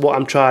what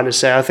I'm trying to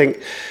say. I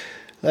think,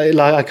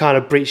 like I kind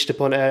of breached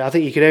upon it. I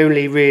think you can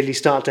only really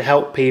start to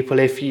help people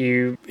if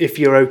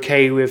you're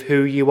okay with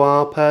who you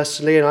are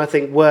personally. And I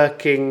think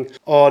working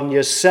on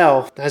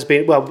yourself has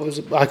been,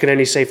 I can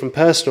only say from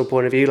personal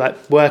point of view, like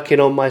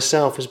working on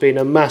myself has been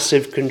a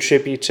massive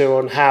contributor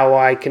on how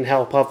I can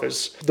help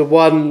others. The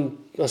one,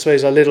 I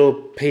suppose, a little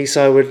piece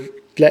I would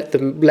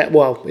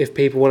if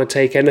people want to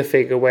take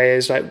anything away,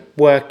 is like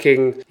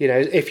working,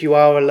 if you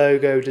are a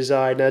logo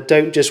designer,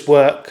 don't just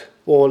work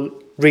or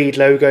read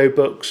logo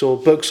books or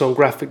books on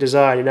graphic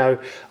design.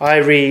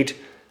 I've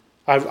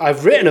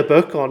written a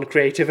book on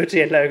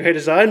creativity and logo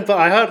design, but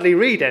I hardly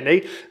read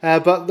any.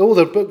 But all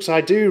the books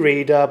I do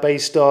read are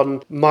based on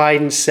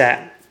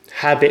mindset,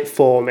 habit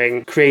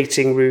forming,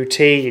 creating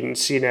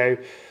routines,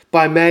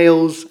 by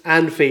males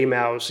and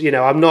females.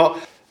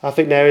 I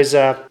think there is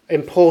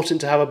important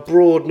to have a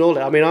broad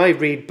knowledge. I mean, I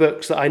read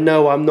books that I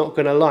know I'm not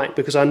going to like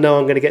because I know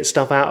I'm going to get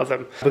stuff out of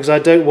them. Because I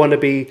don't want to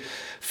be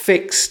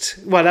fixed.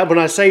 Well, when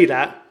I say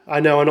that,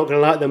 I know I'm not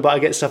going to like them, but I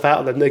get stuff out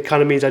of them. It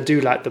kind of means I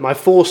do like them. I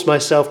force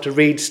myself to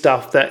read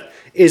stuff that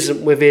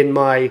isn't within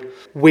my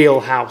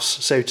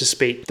wheelhouse, so to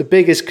speak. The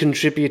biggest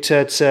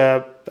contributor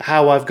to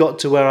how I've got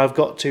to where I've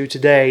got to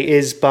today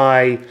is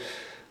by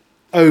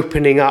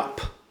opening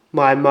up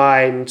my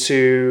mind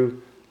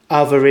to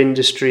other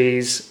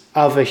industries,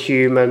 other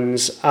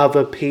humans,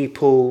 other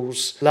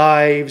people's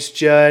lives,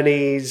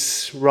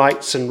 journeys,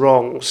 rights and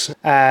wrongs.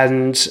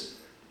 And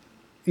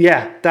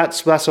yeah,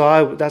 that's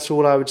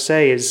all I would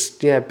say is,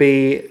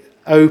 be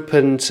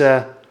open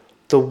to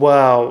the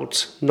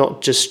world,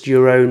 not just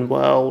your own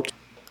world.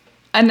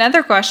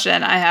 Another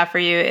question I have for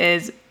you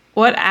is,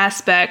 what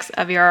aspects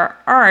of your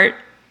art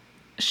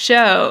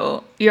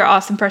show your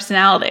awesome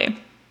personality?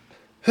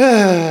 Do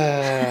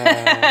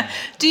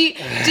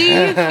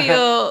you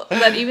feel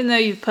that even though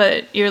you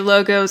put your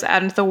logos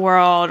out into the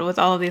world with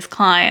all of these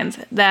clients,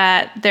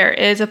 that there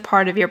is a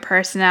part of your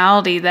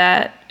personality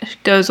that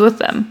goes with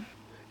them?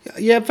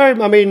 Yeah, I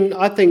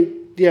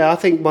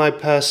think my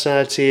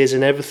personality is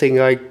in everything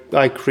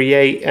I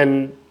create,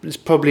 and it's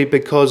probably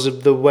because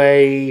of the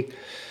way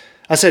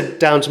I said,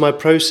 down to my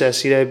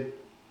process,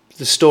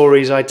 the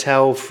stories I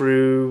tell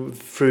through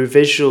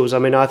visuals. I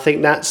mean, I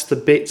think that's the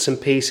bits and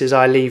pieces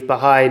I leave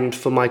behind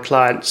for my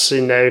clients,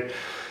 and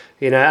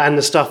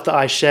the stuff that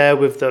I share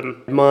with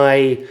them.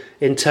 My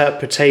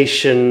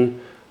interpretation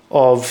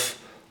of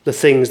the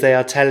things they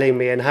are telling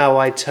me and how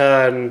I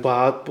turn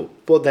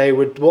what they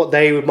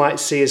might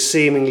see as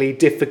seemingly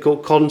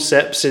difficult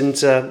concepts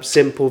into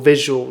simple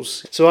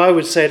visuals. So I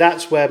would say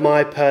that's where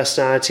my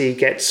personality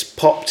gets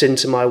popped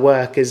into my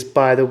work, is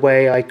by the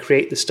way I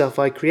create the stuff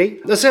I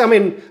create. That's it. I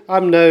mean,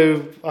 I'm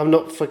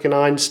not fucking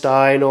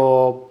Einstein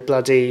or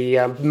bloody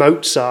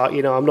Mozart,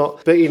 I'm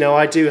not, but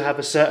I do have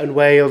a certain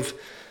way of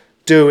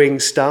doing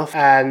stuff,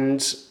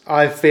 and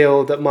I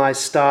feel that my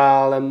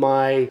style and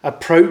my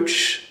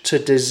approach to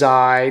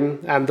design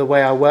and the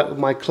way I work with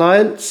my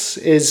clients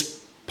is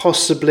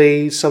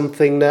possibly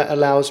something that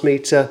allows me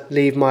to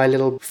leave my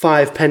little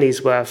 5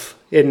 pennies worth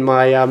in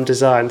my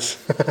designs.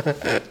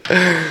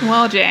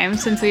 Well,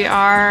 James, since we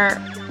are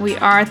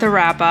at the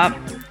wrap up,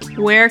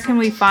 where can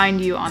we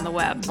find you on the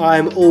web?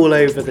 I'm all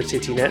over the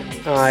tittynet.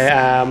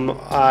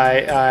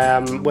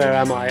 Where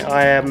am I?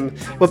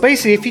 Well,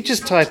 basically, if you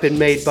just type in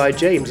Made by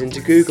James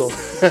into Google,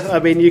 I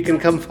mean, you can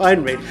come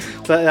find me.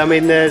 But I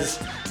mean, there's,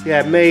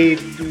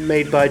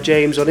 Made by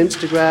James on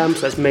Instagram,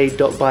 so that's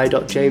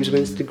made.by.james on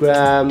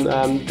Instagram.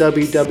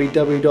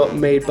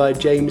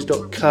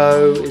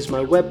 www.madebyjames.co is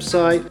my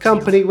website.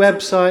 Company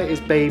website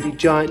is Baby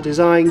Giant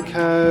Design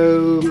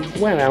Co.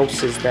 Where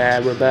else is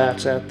there,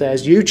 Roberta?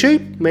 There's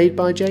YouTube, Made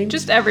by James.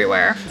 Just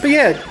everywhere. But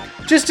yeah,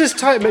 just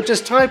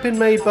type in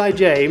Made by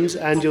James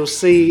and you'll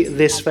see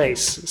this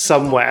face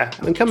somewhere,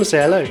 and come and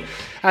say hello.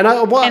 And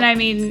I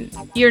mean,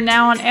 you're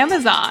now on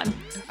Amazon.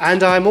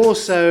 And I'm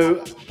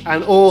also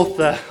an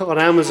author on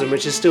Amazon,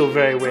 which is still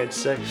very weird.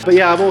 So, but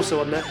yeah, I'm also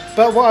on there.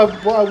 But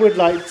what I would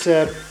like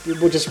to,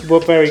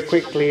 we'll very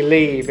quickly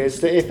leave, is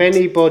that if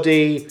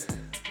anybody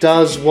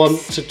does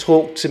want to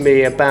talk to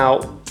me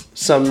about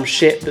some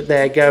shit that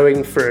they're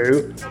going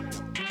through,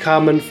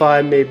 come and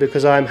find me,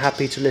 because I'm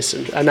happy to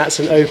listen. And that's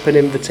an open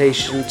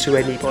invitation to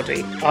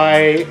anybody.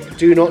 I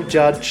do not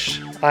judge.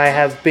 I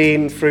have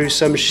been through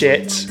some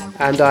shit,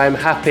 and I'm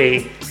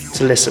happy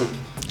to listen.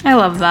 I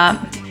love that.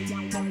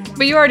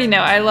 But you already know,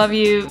 I love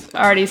you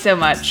already so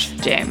much,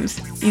 James.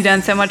 You've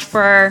done so much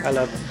for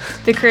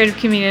the creative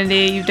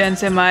community. You've done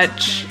so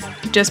much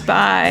just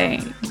by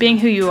being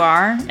who you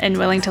are and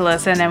willing to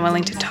listen and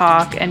willing to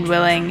talk and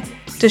willing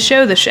to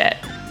show the shit.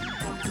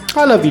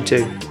 I love you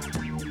too.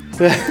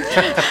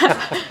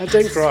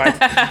 Don't cry.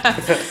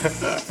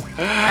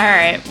 All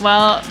right.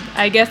 Well,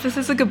 I guess this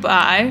is a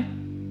goodbye,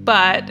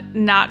 but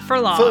not for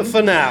long.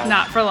 For now.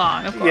 Not for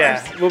long, of course.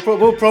 Yeah,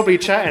 we'll probably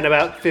chat in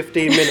about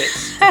 15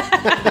 minutes.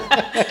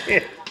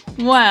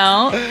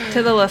 Well,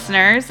 to the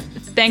listeners,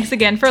 thanks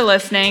again for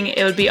listening.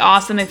 It would be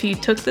awesome if you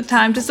took the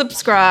time to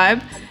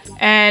subscribe.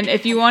 And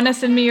if you want to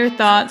send me your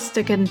thoughts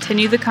to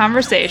continue the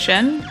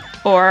conversation,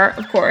 or,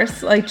 of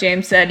course, like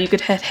James said, you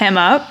could hit him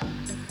up.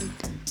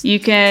 You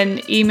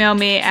can email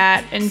me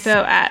at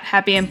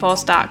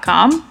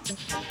info@happyimpulse.com.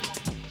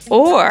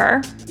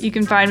 Or you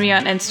can find me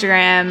on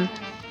Instagram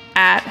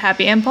at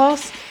Happy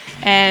Impulse.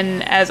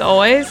 And as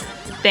always,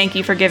 thank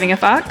you for giving a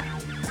fuck.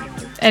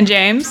 And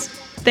James,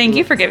 thank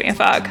you for giving a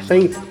fuck.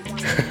 Thank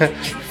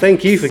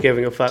you for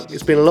giving a fuck.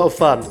 It's been a lot of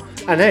fun.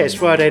 And hey, it's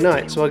Friday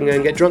night, so I can go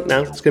and get drunk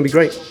now. It's going to be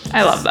great.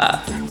 I love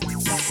that.